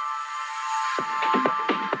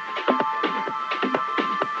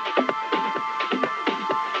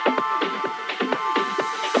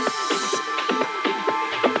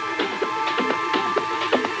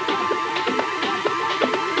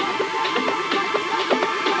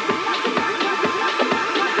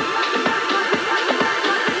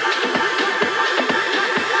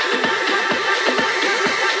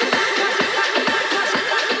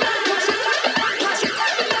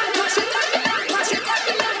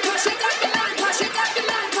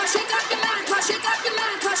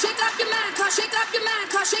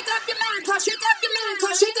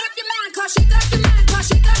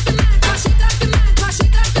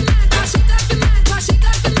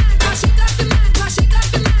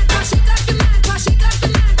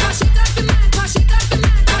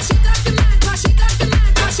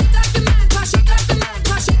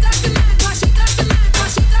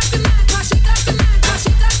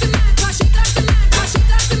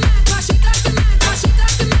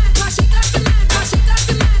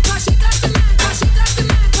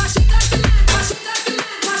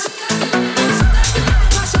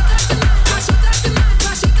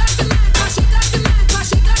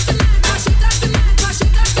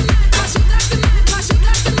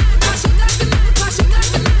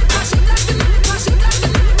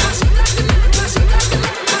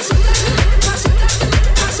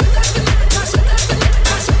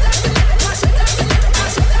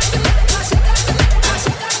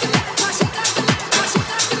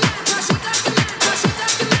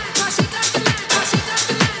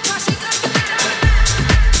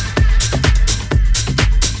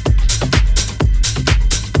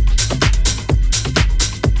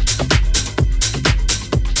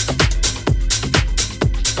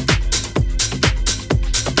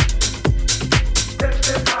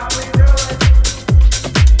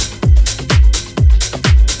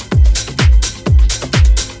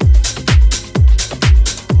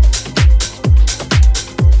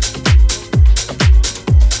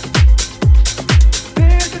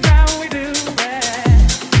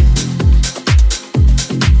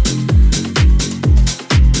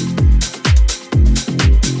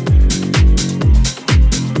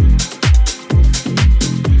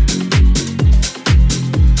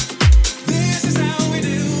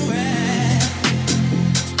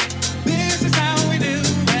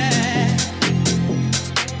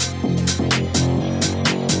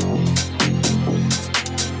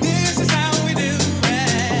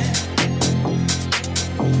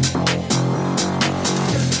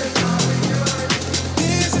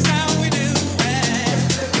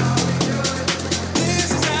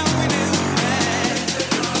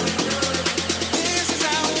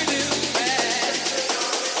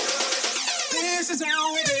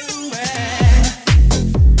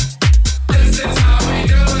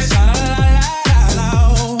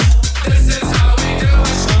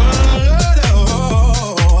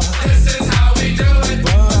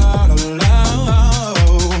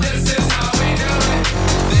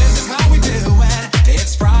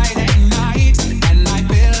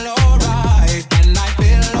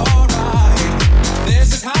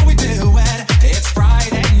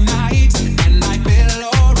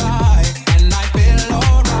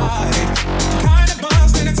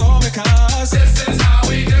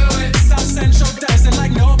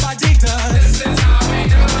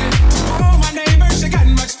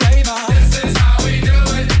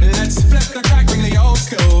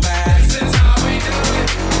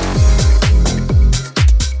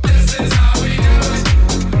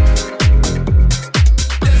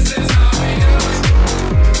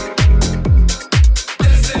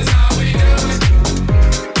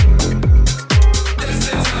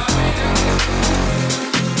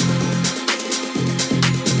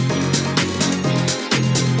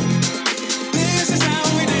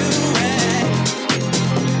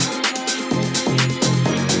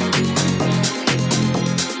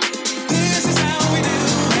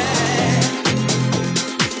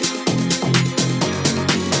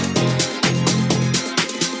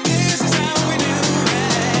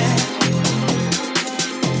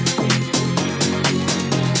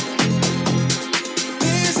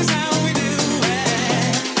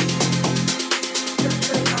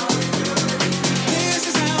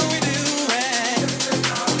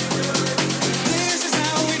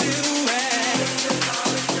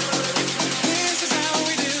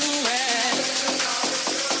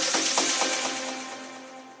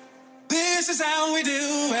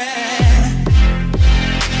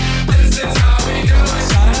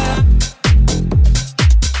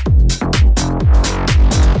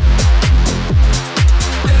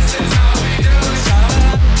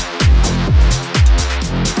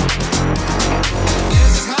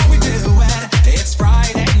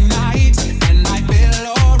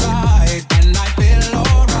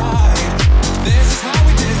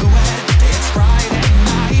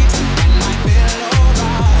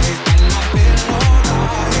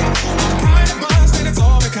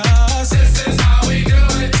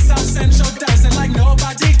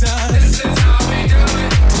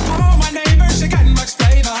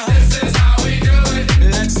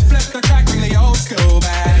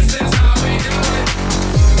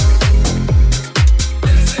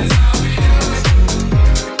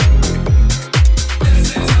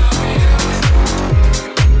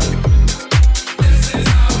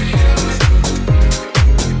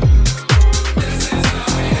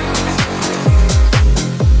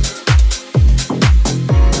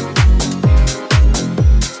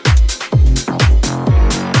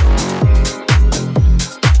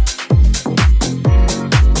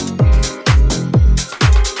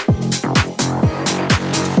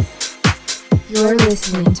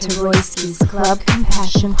 listening to Royski's Club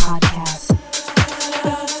Compassion Podcast.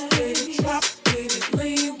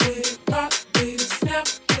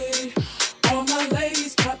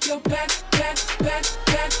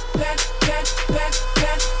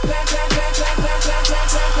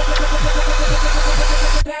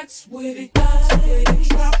 That's with it,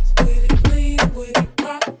 drop with it, lean with it,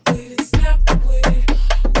 rock with it, snap with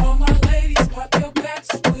it. All my ladies, pop your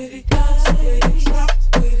backs with it, drop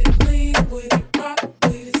with it, lean with it, rock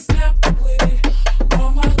with it, snap with it. All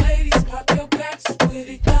my ladies, pop your backs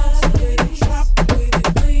with it, drop with it,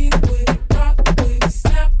 lean with it, rock with it,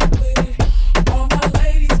 snap with it. All my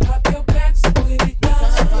ladies, pop your backs with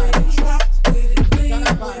it, drop with it,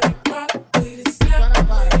 lean with it, rock with it, snap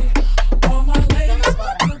with it. All my ladies,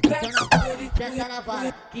 pop your backs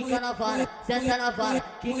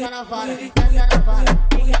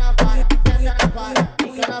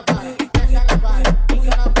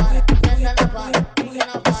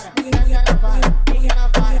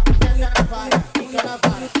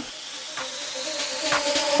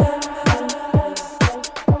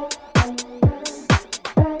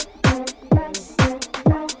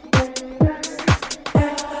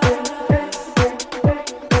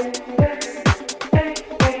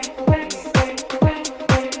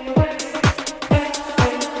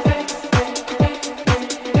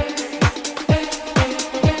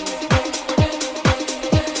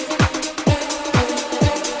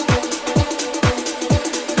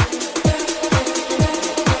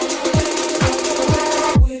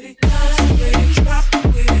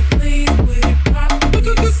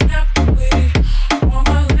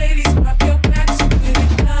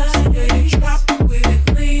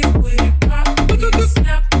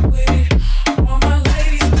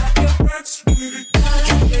with it.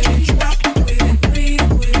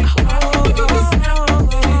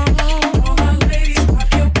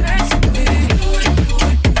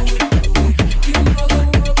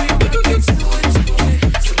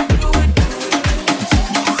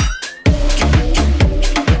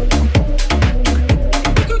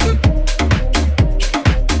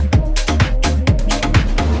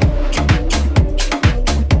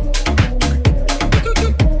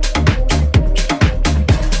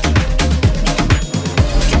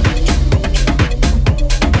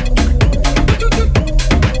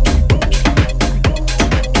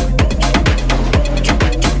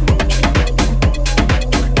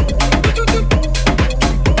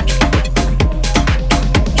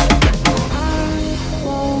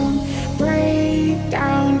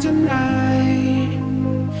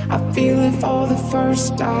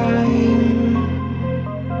 first time.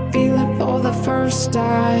 Feel it for the first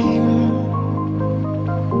time.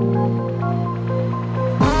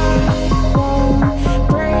 I won't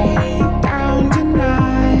break down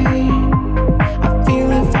tonight. I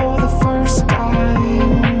feel it for the first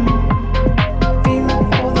time. Feel it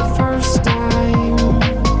for the first time.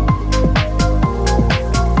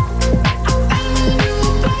 I found a new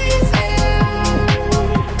place here.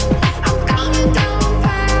 I'm coming down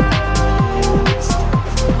fast.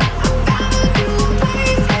 I found a new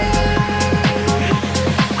place here.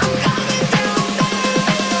 I'm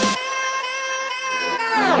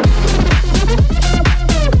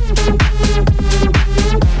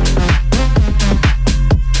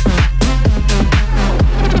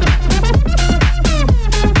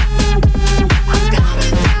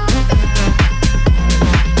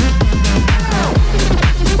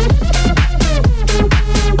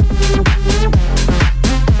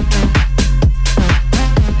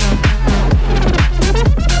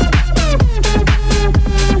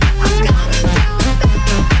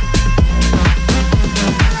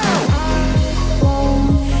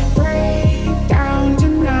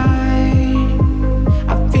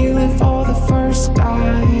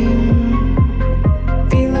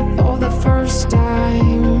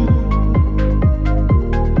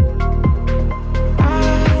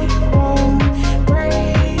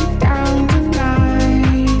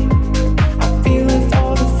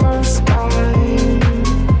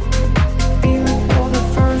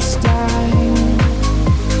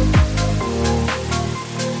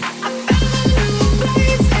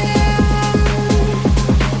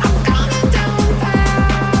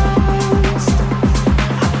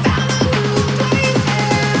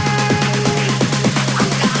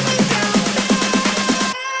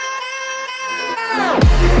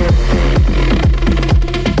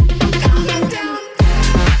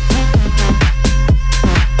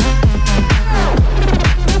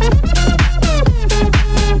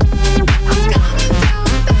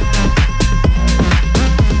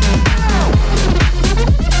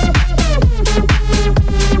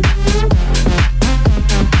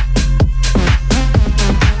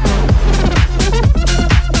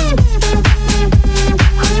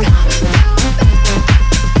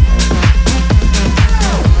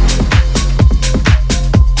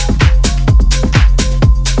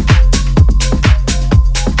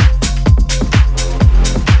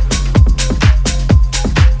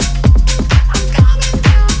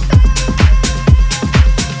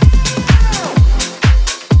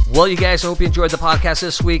Well, you guys, I hope you enjoyed the podcast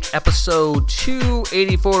this week. Episode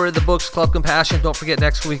 284 of the books, Club Compassion. Don't forget,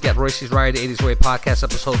 next week at Royce's Ride 80s Way podcast,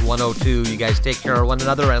 episode 102. You guys take care of one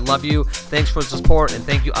another. I love you. Thanks for the support, and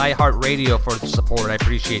thank you, iHeartRadio, for the support. I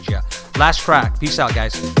appreciate you. Last track. Peace out,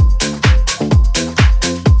 guys.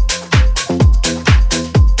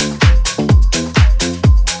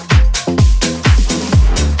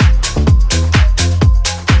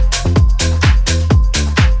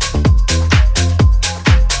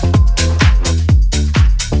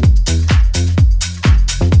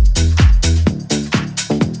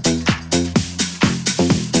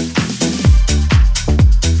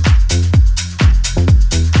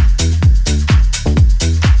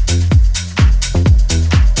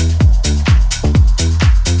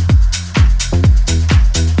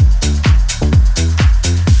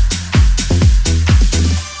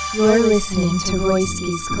 You're listening to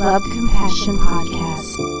Royski's Club Compassion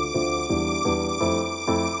Podcast.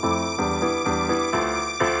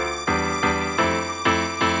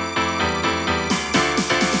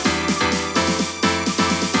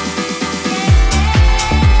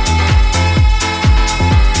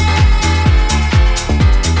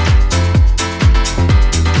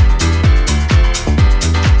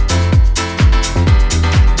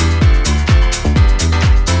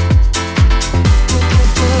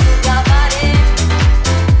 Your body,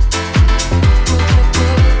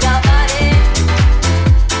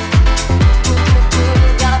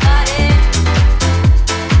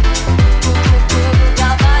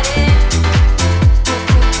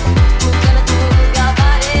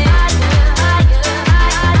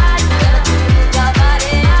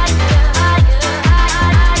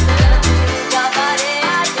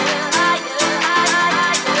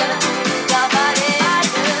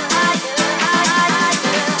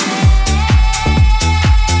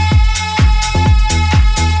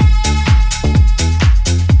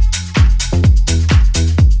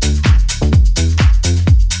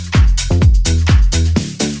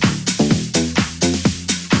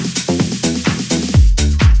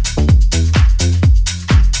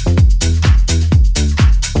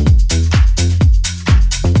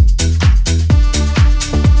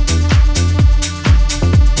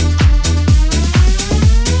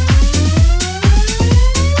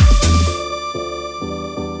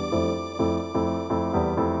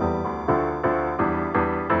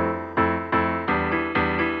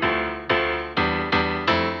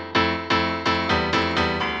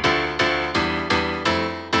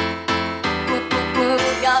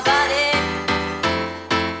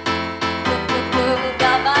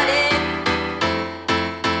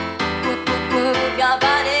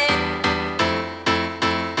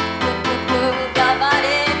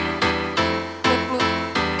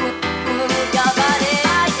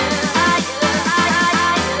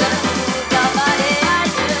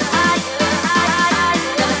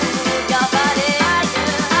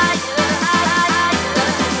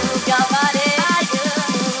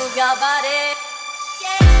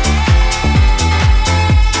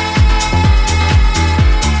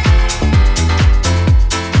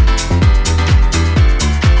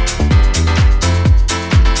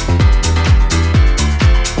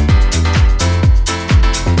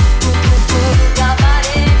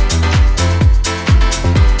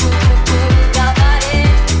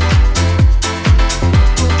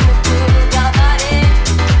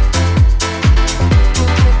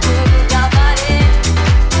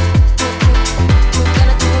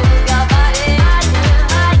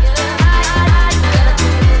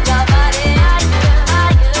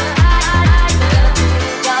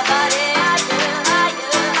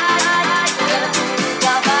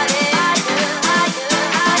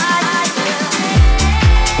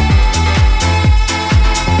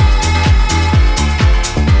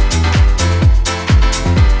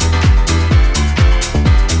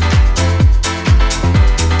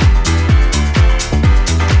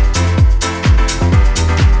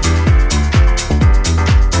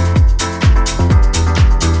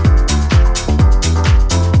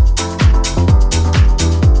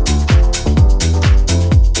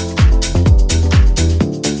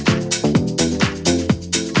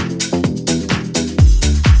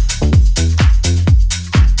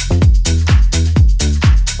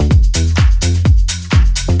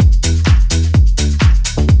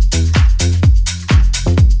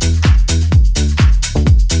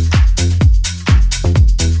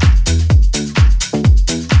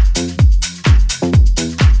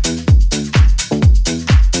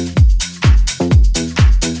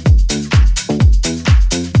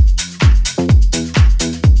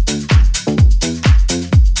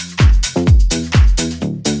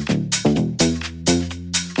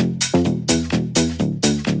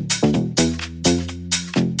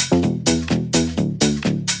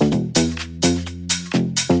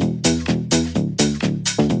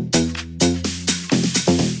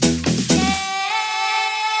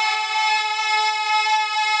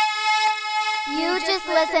 just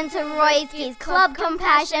listened to Royski's Club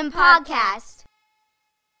Compassion podcast.